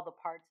all the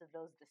parts of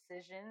those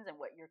decisions and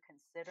what you're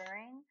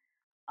considering.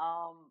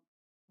 um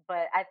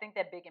but I think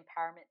that big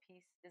empowerment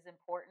piece is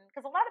important,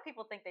 because a lot of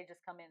people think they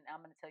just come in and I'm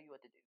going to tell you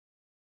what to do,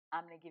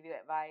 I'm going to give you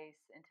advice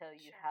and tell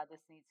you Sure. how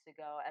this needs to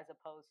go, as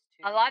opposed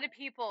to, A lot of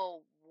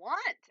people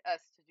want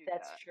us to do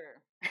that's that. true.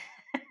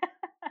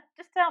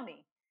 Just tell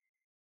me.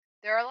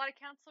 There are a lot of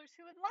counselors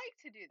who would like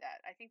to do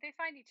that. I think they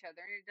find each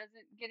other and it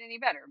doesn't get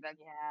any better. But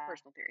Yeah.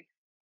 personal theory.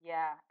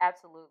 Yeah,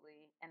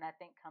 absolutely. And I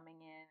think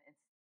coming in and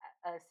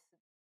us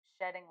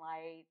shedding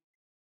light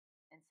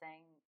and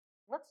saying,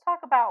 let's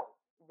talk about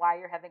why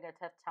you're having a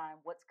tough time,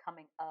 what's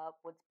coming up,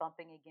 what's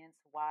bumping against,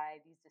 why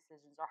these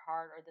decisions are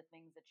hard, or the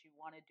things that you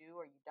want to do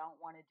or you don't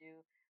want to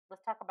do.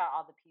 Let's talk about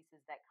all the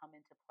pieces that come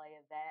into play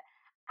of that.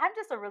 I'm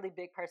just a really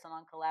big person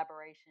on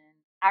collaboration.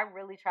 I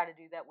really try to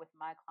do that with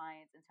my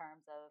clients in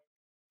terms of,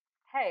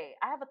 hey,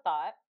 I have a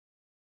thought,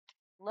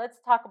 let's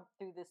talk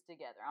through this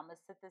together. I'm going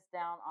to sit this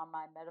down on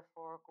my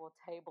metaphorical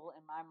table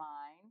in my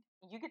mind.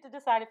 You get to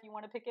decide if you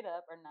want to pick it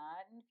up or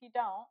not. And if you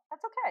don't,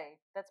 that's okay.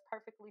 That's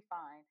perfectly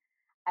fine.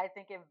 I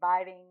think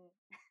inviting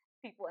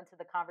people into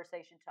the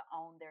conversation to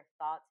own their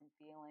thoughts and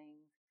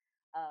feelings,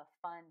 a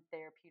fun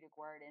therapeutic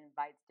word,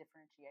 invites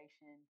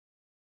differentiation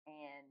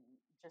and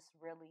just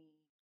really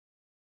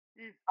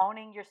Mm,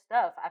 owning your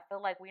stuff. I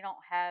feel like we don't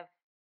have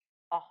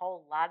a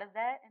whole lot of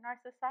that in our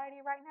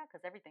society right now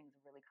because everything's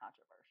really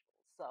controversial.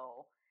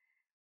 So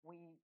we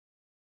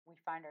we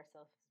find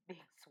ourselves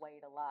being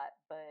swayed a lot.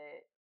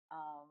 But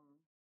um,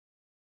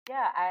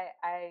 yeah,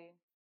 I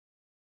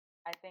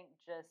think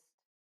just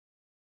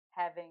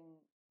having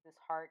this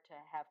heart to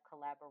have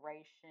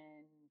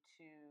collaboration,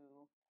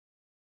 to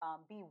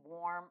be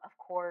warm, of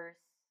course,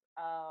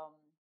 um,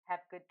 have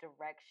good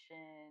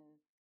direction,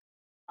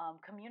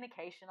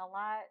 communication a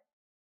lot.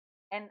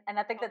 And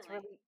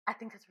Totally. I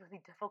think that's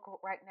really difficult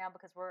right now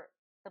because we're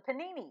the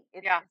panini.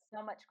 It's yeah. it's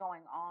so much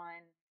going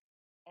on.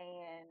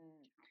 And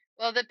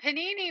Well, the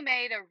panini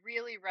made a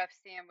really rough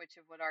sandwich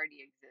of what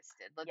already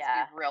existed. Let's be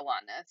yeah, real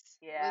honest.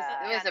 It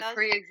yeah. Yeah, was a those.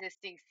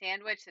 pre-existing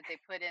sandwich that they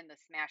put in the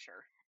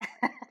smasher.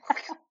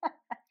 Like,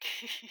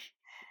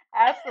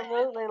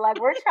 Absolutely. Like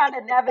we're trying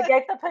to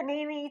navigate the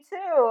panini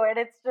too, and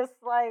it's just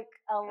like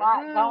a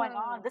lot going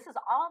on. oh, This is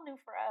all new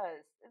for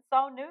us. It's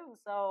so new.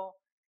 So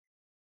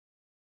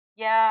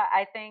yeah,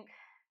 I think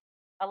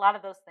a lot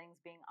of those things,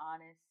 being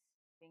honest,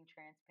 being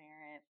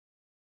transparent,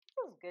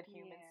 those good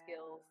human yeah.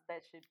 skills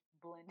that should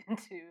blend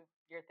into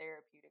your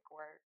therapeutic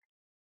work.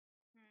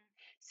 Hmm.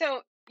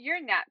 So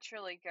you're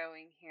naturally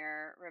going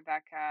here,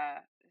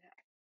 Rebecca.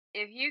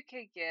 If you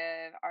could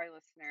give our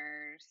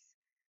listeners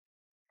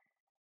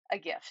a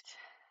gift,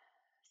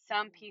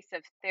 some Mm. piece of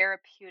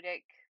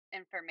therapeutic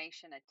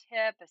information, a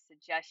tip, a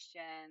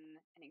suggestion,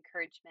 an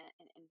encouragement,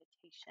 an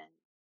invitation,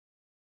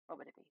 what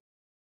would it be?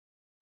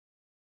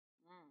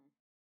 Mm.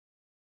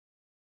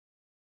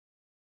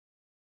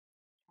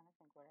 Trying to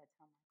think what I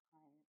tell my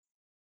clients.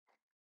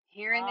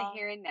 Here in the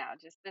here and now,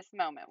 just this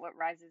moment, what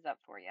rises up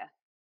for you?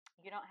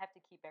 You don't have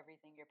to keep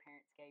everything your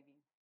parents gave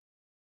you.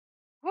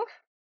 Whew.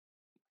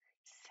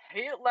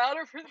 Say it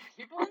louder for the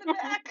people in the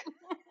back.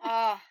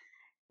 Oh,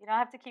 You don't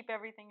have to keep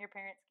everything your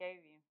parents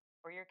gave you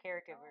or your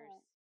caregivers.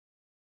 Don't.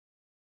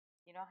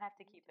 You don't have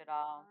to You keep do it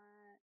all.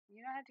 not. You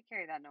don't have to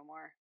carry that no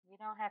more. You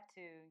don't have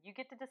to. You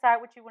get to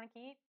decide what you want to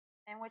keep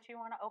and what you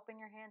want to open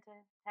your hand to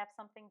have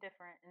something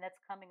different. And that's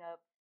coming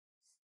up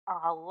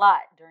a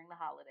lot during the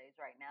holidays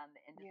right now, in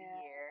the end of the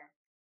Yeah. year.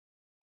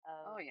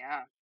 Oh Of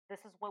yeah.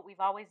 this is what we've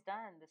always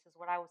done. This is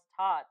what I was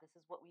taught. This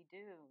is what we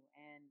do.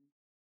 And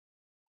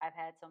I've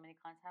had so many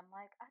clients. I'm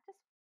like, I just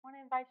want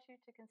to invite you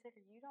to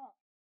consider. You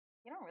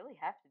don't really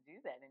have to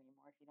do that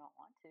anymore if you don't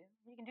want to.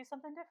 You can do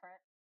something different.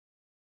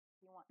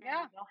 You want, and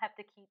Yeah. you don't have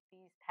to keep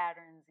these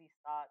patterns, these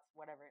thoughts,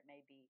 whatever it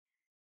may be,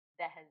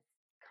 that has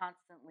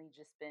constantly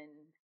just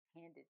been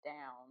handed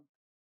down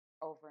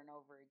over and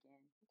over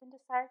again. You can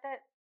decide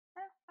that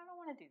I don't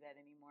want to do that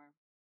anymore.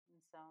 And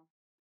so,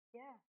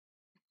 yeah.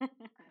 I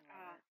love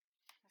oh, it.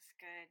 that's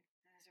good.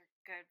 Those are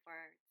good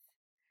words.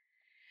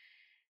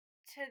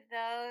 To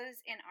those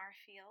in our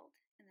field,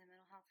 in the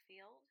mental health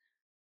field,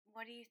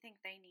 what do you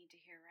think they need to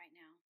hear right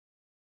now?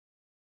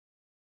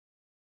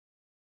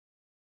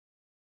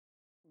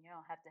 You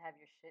don't have to have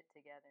your shit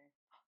together.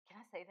 Can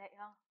I say that,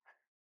 y'all?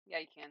 Yeah,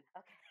 you can.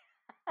 Okay.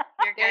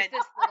 You're There's good.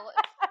 this little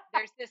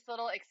there's this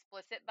little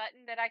explicit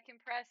button that I can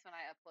press when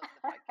I upload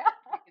the podcast.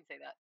 You can say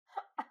that.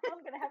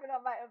 I'm gonna have it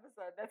on my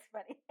episode. That's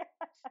funny.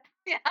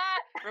 Yeah.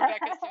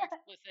 Rebecca's too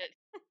explicit.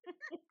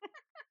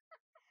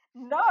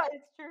 No,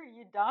 it's true.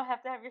 You don't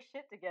have to have your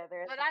shit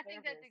together as But a I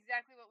think that's therapist.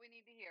 exactly what we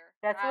need to hear.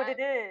 That's what it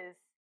is.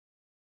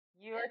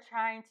 You are Yes.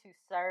 trying to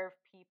serve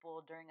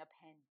people during a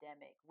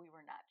pandemic. We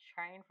were not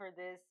trained for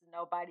this.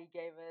 Nobody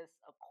gave us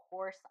a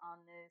course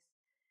on this.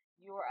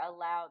 You are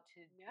allowed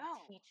to be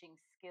No. teaching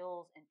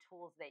skills and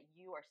tools that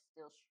you are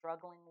still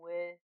struggling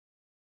with.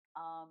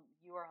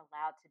 You are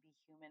allowed to be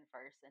human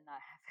first and not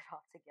have it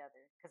all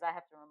together. Because I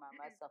have to remind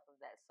myself of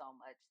that so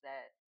much,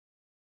 that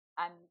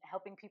I'm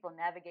helping people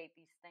navigate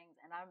these things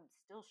and I'm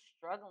still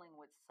struggling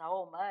with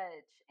so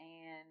much.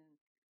 And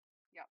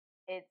Yep.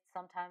 it's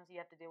sometimes you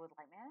have to deal with,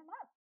 like, man, am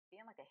I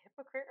being like a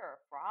hypocrite or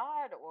a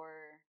fraud,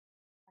 or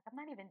like I'm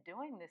not even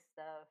doing this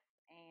stuff?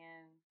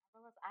 And I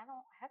realize I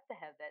don't have to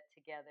have that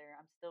together.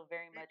 I'm still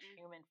very much Mm-mm.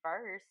 human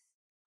first,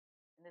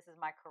 and this is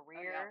my Oh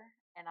yeah. career,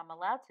 and I'm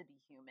allowed to be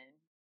human.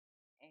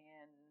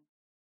 And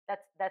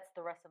that's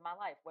the rest of my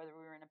life, whether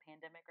we were in a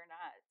pandemic or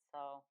not.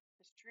 So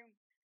That's true.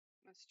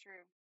 That's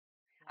true.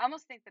 I yeah,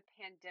 almost think the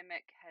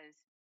pandemic has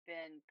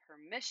been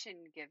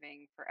permission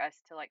giving for us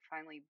to like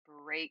finally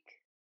break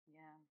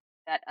yeah,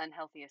 that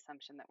unhealthy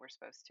assumption that we're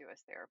supposed to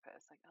as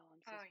therapists. Like, oh,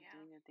 I'm Oh, supposed to be yeah.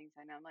 doing the things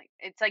I know. I'm like,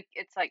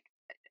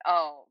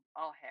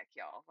 oh heck,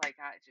 y'all. Like,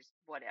 I just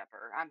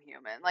whatever. I'm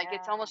human. Like,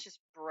 it's yeah, almost just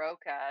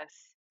broke us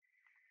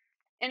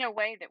in a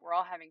way that we're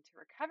all having to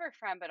recover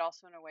from, but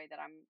also in a way that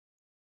I'm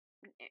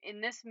in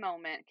this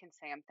moment can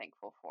say I'm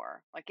thankful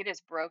for. Like, it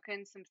has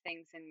broken some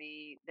things in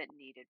me that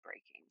needed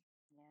breaking.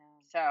 yeah,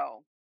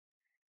 So,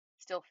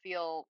 still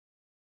feel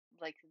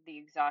like the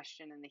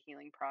exhaustion and the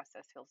healing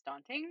process feels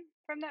daunting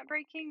from that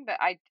breaking, but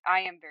I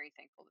am very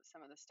thankful that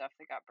some of the stuff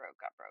that got broke.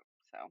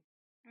 So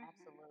Mm-hmm. I'm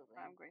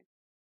absolutely. great.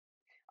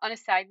 On a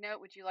side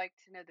note, would you like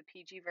to know the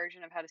PG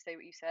version of how to say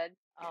what you said?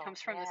 It Oh comes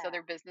from this yeah.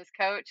 other business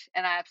coach,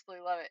 and I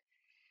absolutely love it.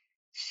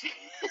 She,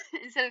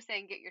 instead of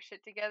saying "get your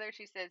shit together,"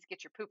 she says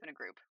 "get your poop in a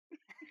group."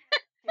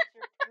 Get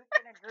your poop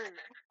in a group.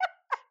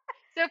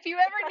 So if you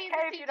It's ever need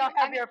the okay if you PG, don't I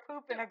have mean, your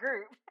poop in a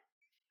group.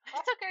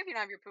 it's okay if you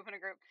don't have your poop in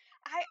a group.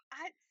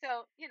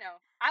 So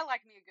I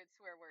like me a good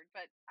swear word,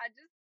 but I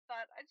just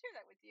thought I'd share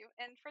that with you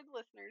and for the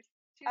listeners.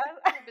 She's a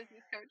I- cool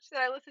business coach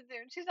that I listen to,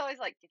 and she's always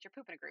like, "Get your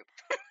poop in a group."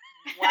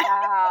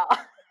 wow.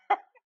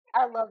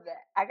 I love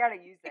that. I gotta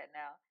use that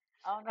now.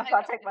 I don't know if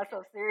I I'll know take it's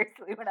myself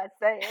seriously when I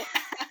say it.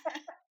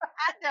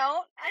 I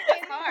don't. I It's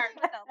can't even say hard.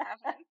 it without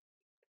laughing.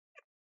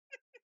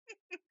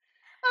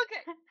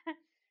 Okay.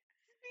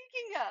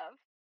 Speaking of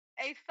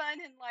a fun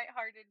and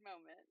lighthearted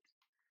moment,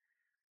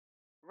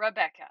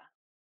 Rebecca,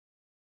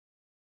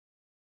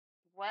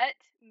 what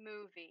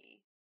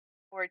movie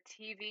or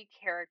TV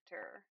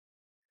character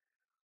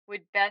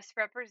would best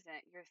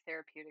represent your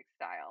therapeutic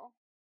style?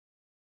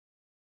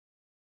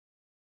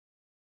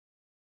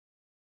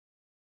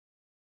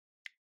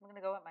 I'm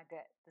gonna go with my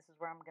gut. This is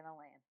where I'm gonna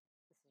land.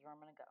 This is where I'm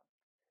gonna go.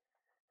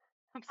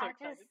 I'm so I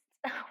just excited.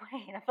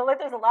 wait. I feel like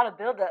there's a lot of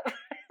buildup.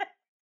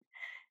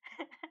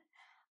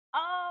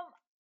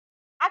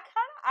 I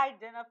kind of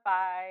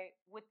identify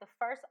with the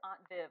first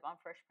Aunt Viv on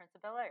Fresh Prince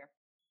of Bel Air.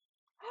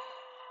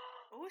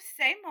 Oh,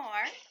 say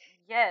more.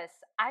 Yes,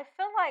 I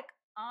feel like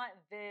Aunt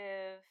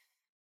Viv,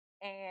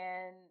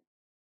 and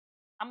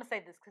I'm gonna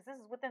say this because this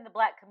is within the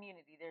Black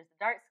community. There's the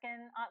dark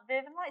skinned Aunt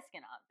Viv and light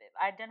skinned Aunt Viv.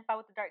 I identify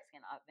with the dark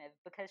skinned Aunt Viv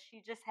because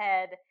she just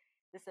had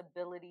this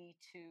ability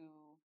to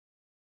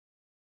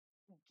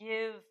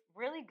give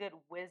really good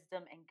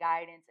wisdom and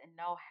guidance and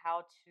know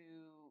how to,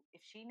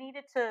 if she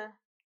needed to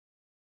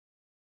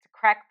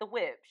crack the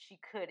whip, she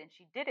could, and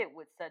she did it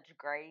with such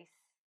grace.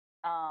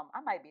 I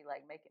might be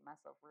like making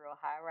myself real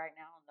high right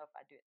now. I don't know if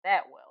I do it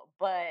that well,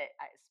 but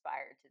I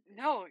aspire to this.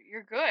 No,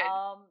 you're good.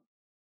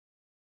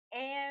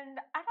 And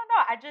I don't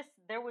know. I just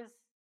there was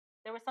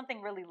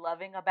something really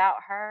loving about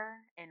her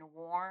and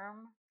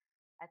warm.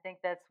 I think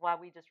that's why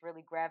we just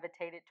really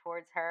gravitated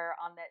towards her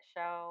on that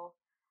show.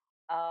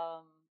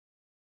 Um,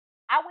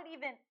 I would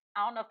even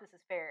I don't know if this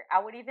is fair.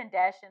 I would even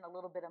dash in a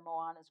little bit of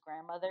Moana's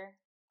grandmother.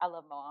 I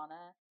love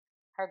Moana.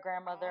 Her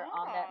grandmother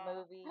on that Oh.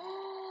 movie.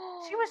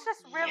 She was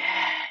just really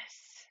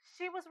Yes.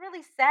 she was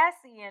really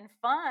sassy and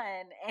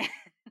fun and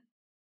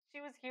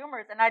she was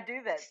humorous and I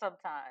do that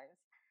sometimes.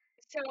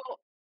 So,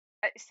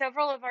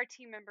 several of our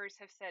team members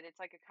have said it's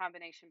like a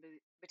combination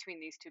between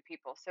these two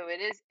people. So it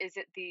is. Is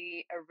it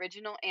the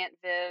original Aunt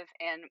Viv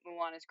and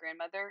Moana's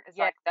grandmother? Is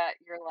Yeah. like that.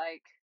 You're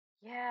like,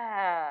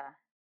 Yeah.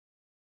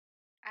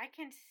 I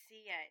can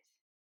see it.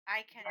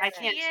 I can I Yes.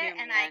 can't see it too,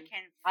 and I man.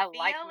 can I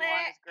like feel it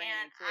Moana's granny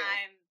and too.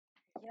 I'm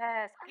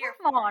Yes. I here love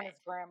for Moana's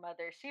it.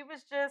 grandmother. She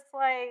was just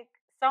like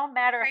so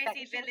matter of fact.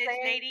 Crazy And she would village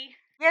say, lady.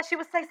 yeah, she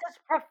would say such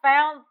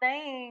profound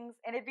things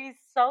and it'd be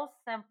so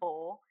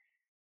simple.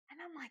 And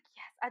I'm like,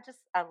 yes,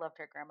 I loved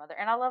her grandmother.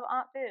 And I love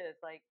Aunt Viv.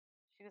 Like,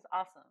 she was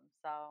awesome.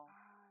 So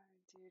I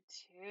do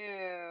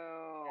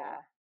too.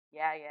 yeah.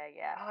 Yeah, yeah,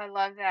 yeah. Oh, I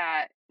love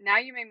that. Now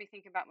you made me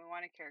think about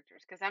Moana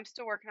characters because I'm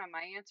still working on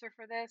my answer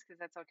for this because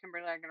that's how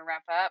Kimberly and I are going to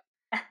wrap up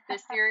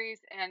this series.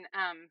 And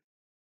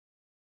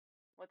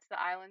what's the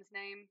island's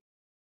name?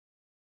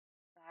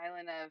 The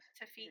island of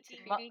is it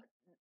Tafiti. Mo-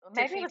 Tafiti?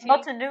 Maybe it was Tafiti.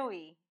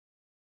 Motunui.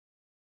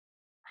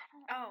 I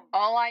don't Oh, remember.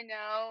 All I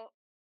know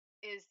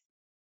is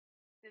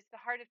the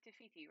heart of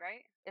Tafiti,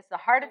 right? It's the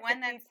heart the of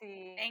one that's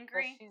Tafiti, but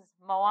angry. she's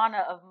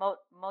Moana of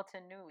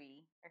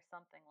Motunui or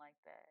something like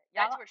that.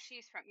 That's Y'all, where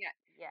she's from. Yeah.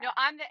 yeah. No,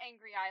 I'm the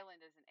angry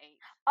island as an 8.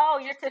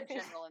 Oh, you're Just in Tafiti.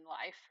 general in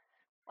life.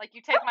 Like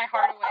you take my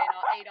heart away and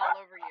I'll 8 all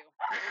over you.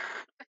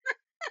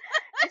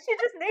 And she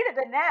just needed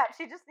a nap.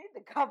 She just needed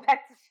to go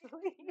back to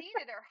sleep.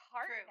 Needed her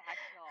heart True. back,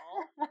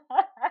 y'all.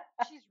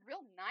 She's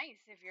real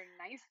nice if you're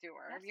nice to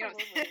her. If you don't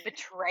Absolutely.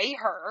 betray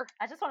her,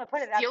 I just want to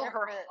put it out steal there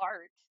her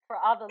heart. for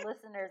all the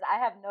listeners. I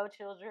have no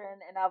children,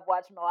 and I've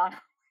watched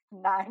Moana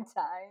 9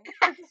 times.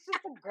 It's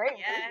just a great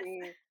Yes.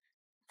 movie.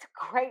 It's a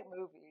great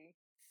movie.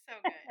 So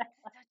good.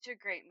 Such a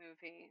great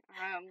movie.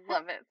 I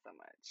love it so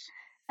much.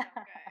 So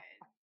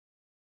good.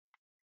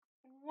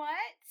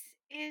 What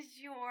is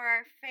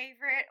your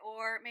favorite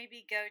or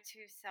maybe go to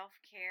self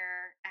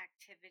care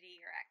activity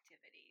or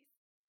activities?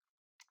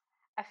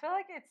 I feel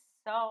like it's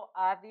so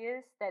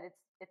obvious that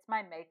it's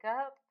my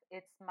makeup,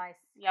 it's my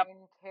Yep.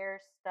 skincare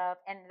stuff,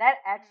 and that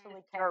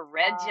actually came Your from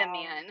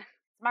regimen.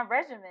 it's my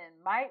regimen.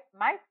 My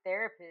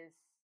therapist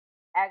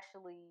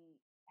actually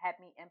had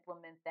me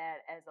implement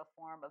that as a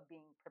form of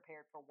being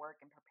prepared for work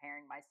and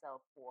preparing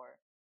myself for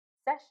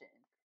session.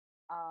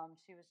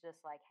 She was just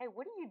like, "Hey,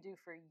 what do you do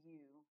for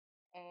you?"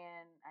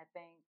 And I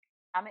think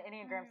I'm an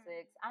Enneagram Mm.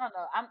 6. I don't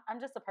know. I'm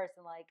just a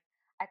person like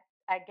I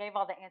I gave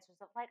all the answers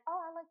of like, "Oh,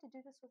 I like to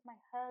do this with my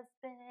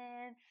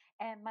husband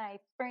and my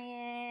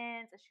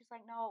friends." And she's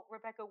like, "No,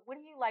 Rebecca, what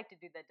do you like to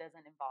do that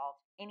doesn't involve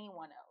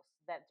anyone else?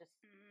 That just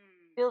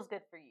Mm. feels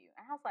good for you?"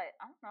 And I was like,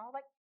 "I don't know,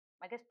 like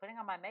I guess putting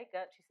on my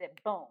makeup." She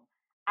said, "Boom.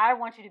 I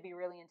want you to be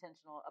really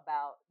intentional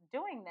about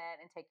doing that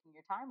and taking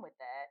your time with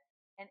that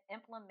and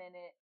implement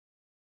it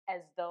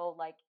as though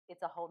like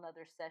it's a whole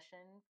nother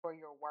session for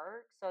your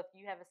work. So if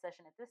you have a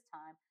session at this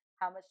time,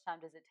 how much time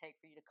does it take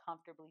for you to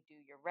comfortably do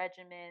your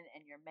regimen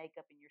and your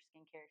makeup and your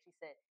skincare?" She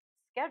said,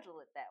 schedule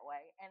it that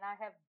way. And I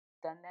have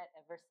done that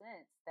ever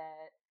since.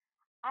 That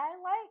I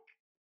like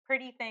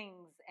pretty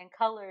things and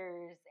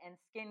colors and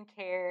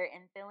skincare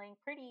and feeling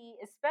pretty,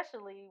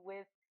 especially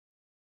with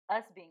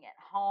us being at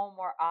home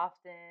more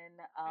often.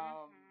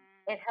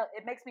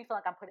 It makes me feel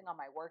like I'm putting on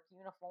my work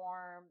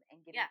uniform and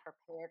getting Yeah.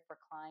 prepared for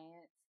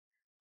clients.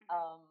 Mhm.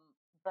 Um,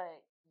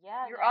 but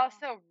yeah, You're y'all.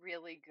 also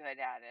really good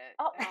at it.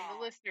 Oh, I mean, the Oh,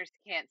 listeners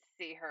can't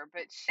see her,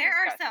 but there she's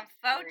are got some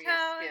serious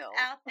photos skills.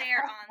 out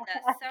there on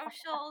the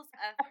socials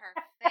of her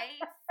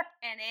face,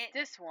 and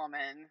This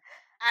woman.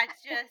 I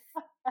just,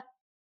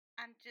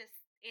 I'm just,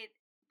 it.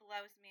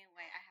 blows me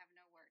away. I have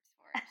no words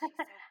for it.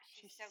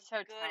 She's She's so so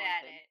good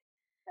at talented it.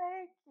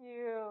 Thank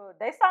you.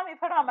 They saw me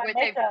put on my with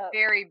a makeup.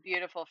 very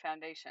beautiful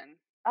foundation.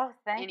 Oh,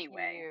 thank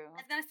Anyway, you.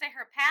 I was gonna say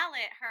her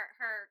palette, her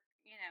her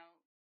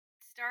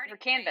starting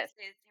canvas,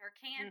 place is her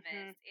hmm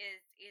canvas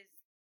is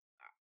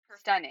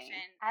stunning.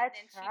 perfection, and I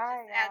then she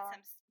try, just adds y'all.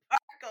 some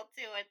sparkle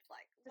to it. It's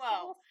like, Just a whoa.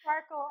 little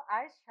sparkle.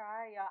 I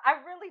try, y'all.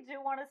 I really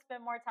do want to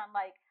spend more time.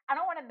 Like, I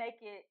don't want to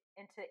make it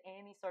into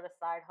any sort of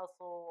side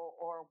hustle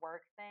or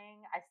work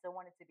thing. I still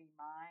want it to be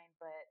mine,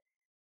 but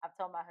I've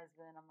told my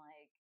husband, I'm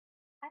like,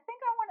 I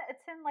think I want to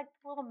attend like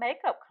little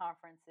makeup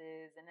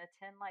conferences and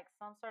attend like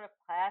some sort of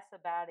class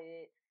about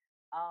it.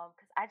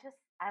 Because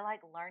I like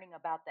learning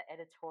about the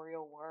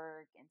editorial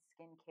work and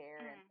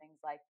skincare and Mm, things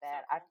like so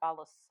that. I cool.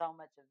 follow so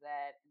much of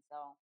that, and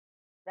so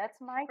that's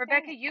my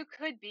Rebecca, thing. you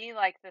could be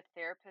like the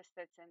therapist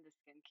that's into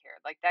skincare.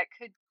 Like that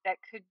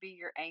could be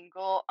your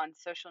angle on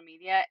social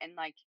media, and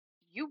like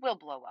you will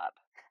blow up.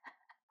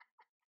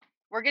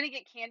 We're gonna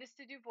get Candace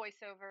to do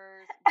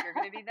voiceovers. You're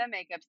gonna be the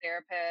makeup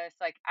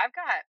therapist. Like I've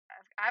got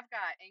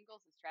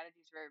angles and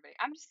strategies for everybody.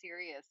 I'm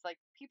serious.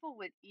 Like people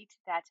would eat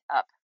that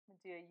up.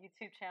 Do a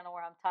YouTube channel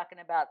where I'm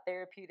talking about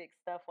therapeutic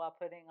stuff while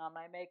putting on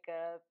my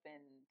makeup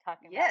and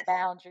talking about Yes,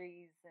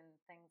 boundaries and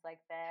things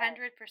like that.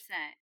 100%.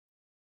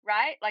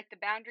 right? Like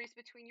the boundaries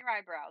between your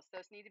eyebrows.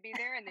 Those need to be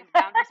there, and then the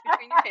boundaries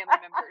between your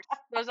family members.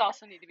 Those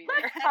also need to be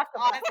Let's there. That's talk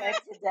about that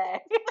awesome. today.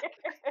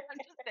 I'm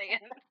just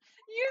saying.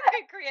 You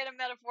could create a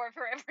metaphor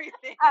for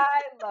everything.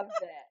 I love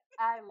that.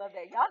 I love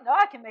that. Y'all know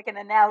I can make an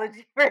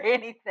analogy for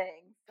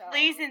anything. So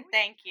Please and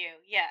thank you.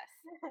 Yes.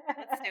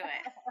 Let's do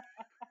it.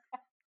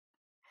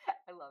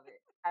 I love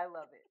it. I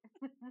love it.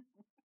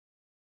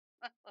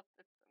 I love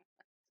this so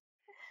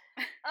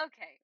much.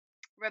 Okay,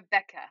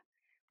 Rebecca,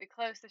 we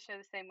close the show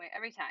the same way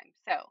every time.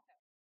 So,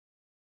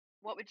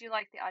 what would you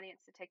like the audience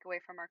to take away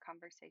from our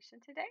conversation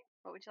today?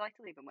 What would you like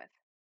to leave them with?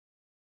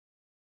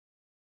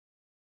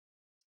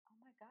 Oh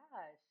my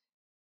gosh.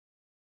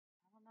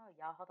 I don't know.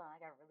 Y'all, hold on. I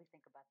got to really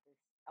think about this.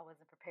 I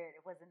wasn't prepared.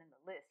 It wasn't in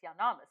the list. Y'all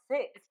know I'm a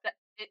six.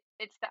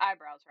 It's the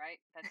eyebrows, right?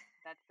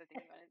 That's the thing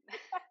you wanted.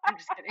 I'm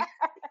just kidding.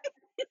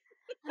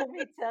 Let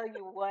me tell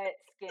you what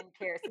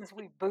skincare, since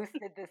we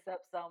boosted this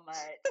up so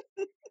much,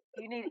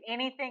 you need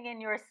anything in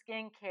your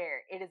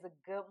skincare. It is a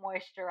good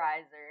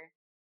moisturizer.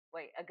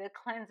 Wait, a good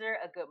cleanser,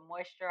 a good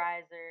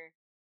moisturizer,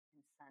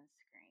 and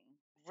sunscreen.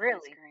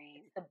 Really,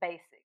 Sunscreen. it's the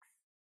basics,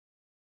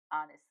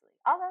 honestly.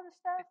 All the other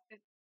stuff, It's-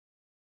 it's-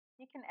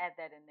 you can add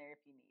that in there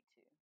if you need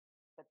to.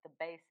 But the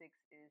basics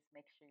is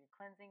make sure you're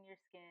cleansing your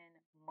skin,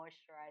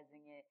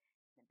 moisturizing it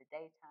in the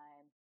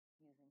daytime,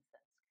 using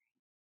sunscreen.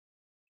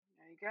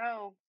 There you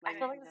go, I Good. ladies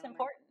feel like and it's gentlemen.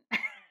 important.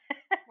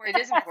 Words It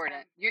of is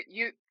important.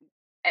 wisdom.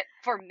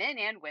 For men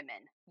and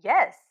women,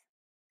 Yes.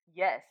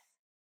 Yes.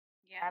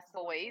 Yes.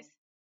 Absolutely. boys,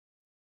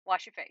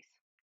 wash your face.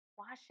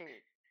 Wash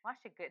it. Wash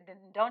it good.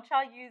 Then don't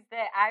y'all use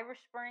that Irish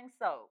Spring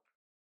soap.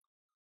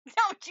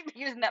 Don't you be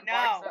using that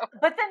bar No. soap.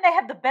 But then they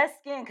have the best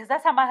skin because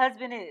that's how my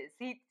husband is.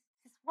 He's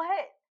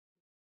what?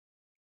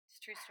 It's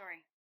a true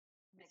story.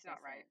 Makes It's no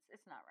not right. sense.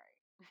 It's not right.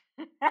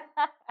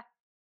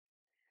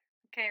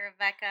 Okay,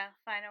 Rebecca,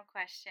 final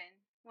question.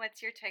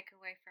 What's your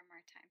takeaway from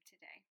our time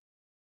today?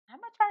 How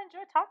much I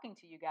enjoy talking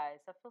to you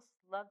guys. I feel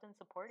loved and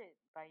supported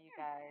by you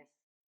Hmm. guys.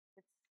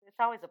 It's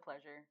always a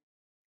pleasure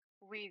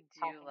We do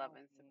talking love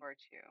with and you. support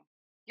you.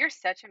 You're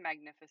such a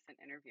magnificent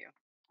interview.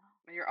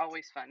 Oh, You're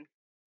always fun.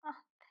 oh,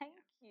 thank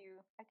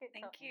you. I get so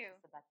Thank you.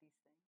 anxious about these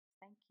things.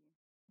 Thank you.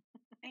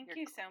 Thank You're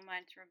you so gorgeous.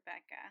 much,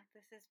 Rebecca.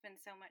 This has been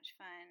so much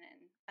fun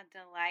and a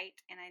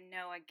delight, and I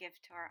know a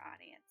gift to our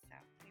audience. So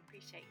we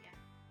appreciate you.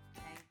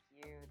 Thank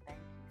you.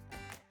 Thank you so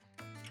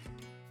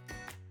much.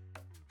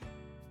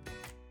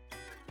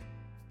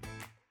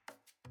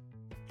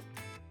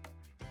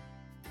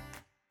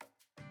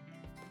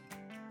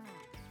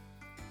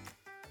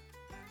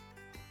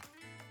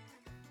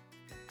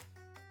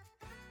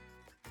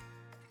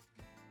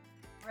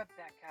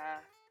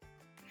 Rebecca.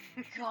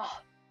 God,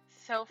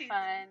 so She's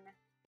fun,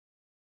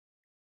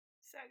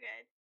 so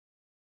good.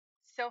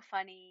 so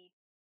funny,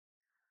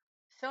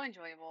 so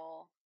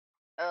enjoyable.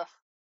 Ugh,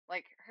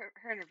 like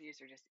her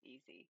interviews are just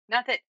easy.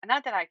 Not that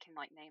I can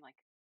like name like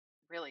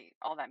really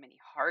all that many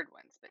hard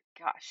ones, but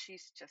gosh,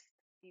 she's just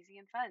easy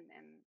and fun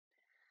and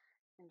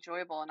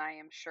enjoyable, and I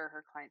am sure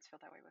her clients feel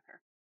that way with her.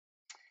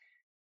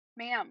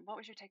 Ma'am, what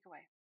was your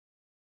takeaway?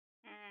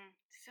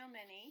 So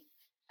many.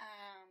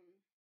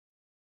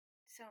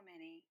 So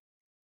many.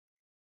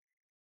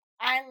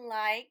 I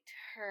liked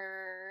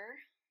her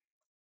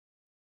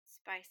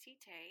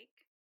spicy take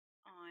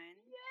on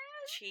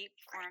cheap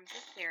forms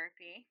of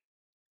therapy.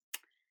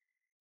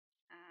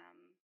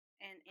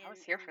 And I was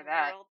in here in for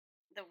that.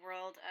 the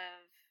world of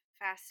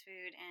fast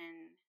food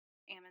and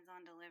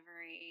Amazon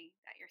delivery,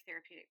 that your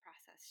therapeutic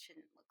process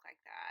shouldn't look like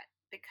that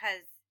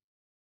because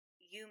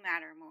you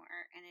matter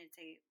more and it's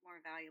a more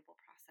valuable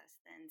process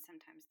than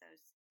sometimes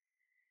those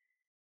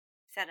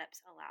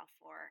setups allow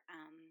for.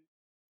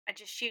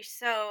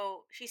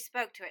 She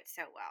spoke to it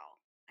so well,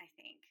 I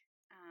think,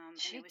 and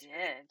She it was for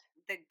did.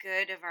 the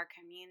good of our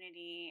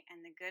community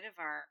and the good of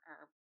our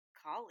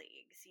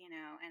colleagues, and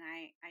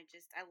I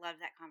love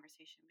that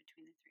conversation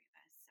between the three of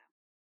us. So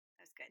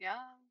that was good.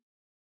 Yeah.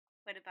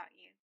 What about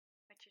you?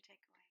 What's your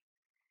takeaway?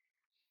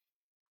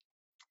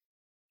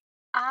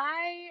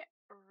 I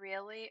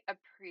really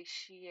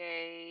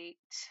appreciate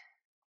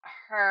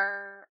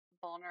her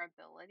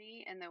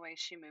vulnerability in the way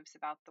she moves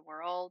about the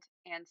world.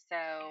 And so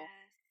Yes.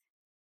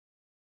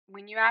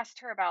 when you asked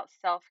her about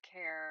self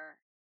care,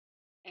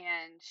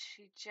 and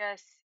she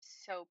just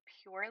so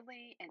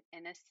purely and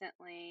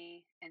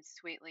innocently and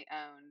sweetly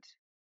owned,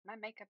 my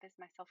makeup is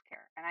my self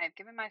care. And I have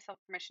given myself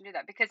permission to do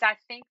that because I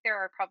think there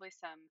are probably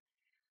some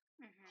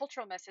Mm-hmm.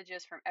 cultural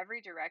messages from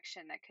every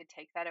direction that could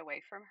take that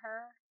away from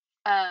her.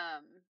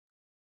 Um,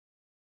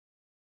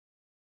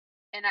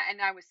 and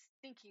I was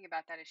thinking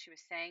about that as she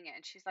was saying it,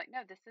 and she's like, "No,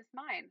 this is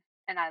mine,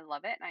 and I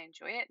love it, and I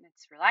enjoy it, and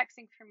it's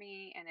relaxing for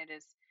me, and it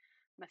is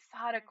Mm-hmm.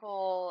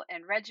 methodical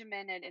and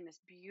regimented in this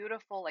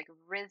beautiful, like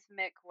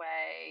rhythmic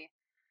way.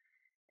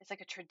 It's like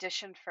a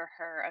tradition for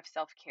her of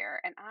self care,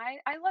 and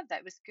I love that.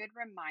 It was a good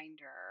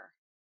reminder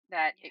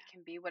that it Yeah.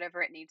 can be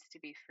whatever it needs to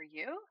be for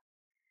you,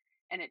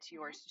 and it's Mm-hmm.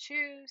 yours to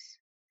choose.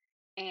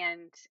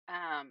 And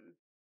um,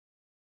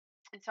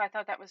 and so I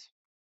thought that was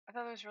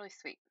really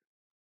sweet,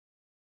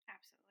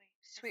 Absolutely.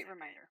 That's sweet so good.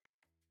 reminder.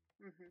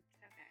 So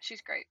good.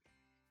 She's great.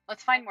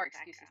 Let's Love find more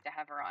Rebecca. excuses to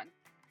have her on.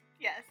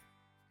 Yes.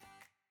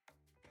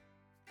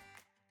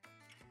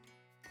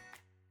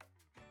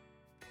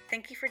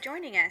 Thank you for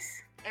joining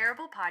us.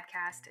 Arable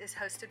Podcast is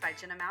hosted by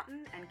Jenna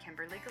Mountain and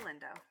Kimberly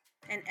Galindo.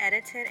 And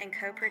edited and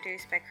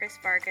co-produced by Chris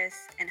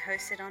Vargas and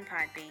hosted on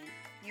Podbean.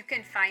 You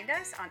can find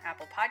us on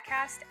Apple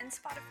Podcast and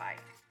Spotify.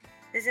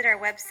 Visit our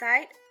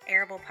website,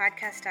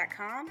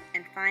 arablepodcast.com,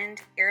 and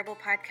find Arable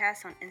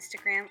Podcast on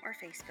Instagram or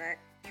Facebook.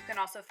 You can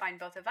also find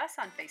both of us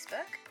on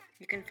Facebook.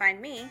 You can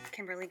find me,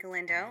 Kimberly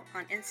Galindo,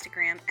 on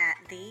Instagram at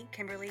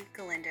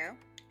 @TheKimberlyGalindo.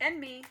 And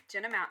me,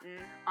 Jenna Mountain,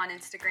 on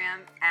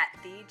Instagram at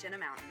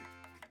 @TheJennaMountain.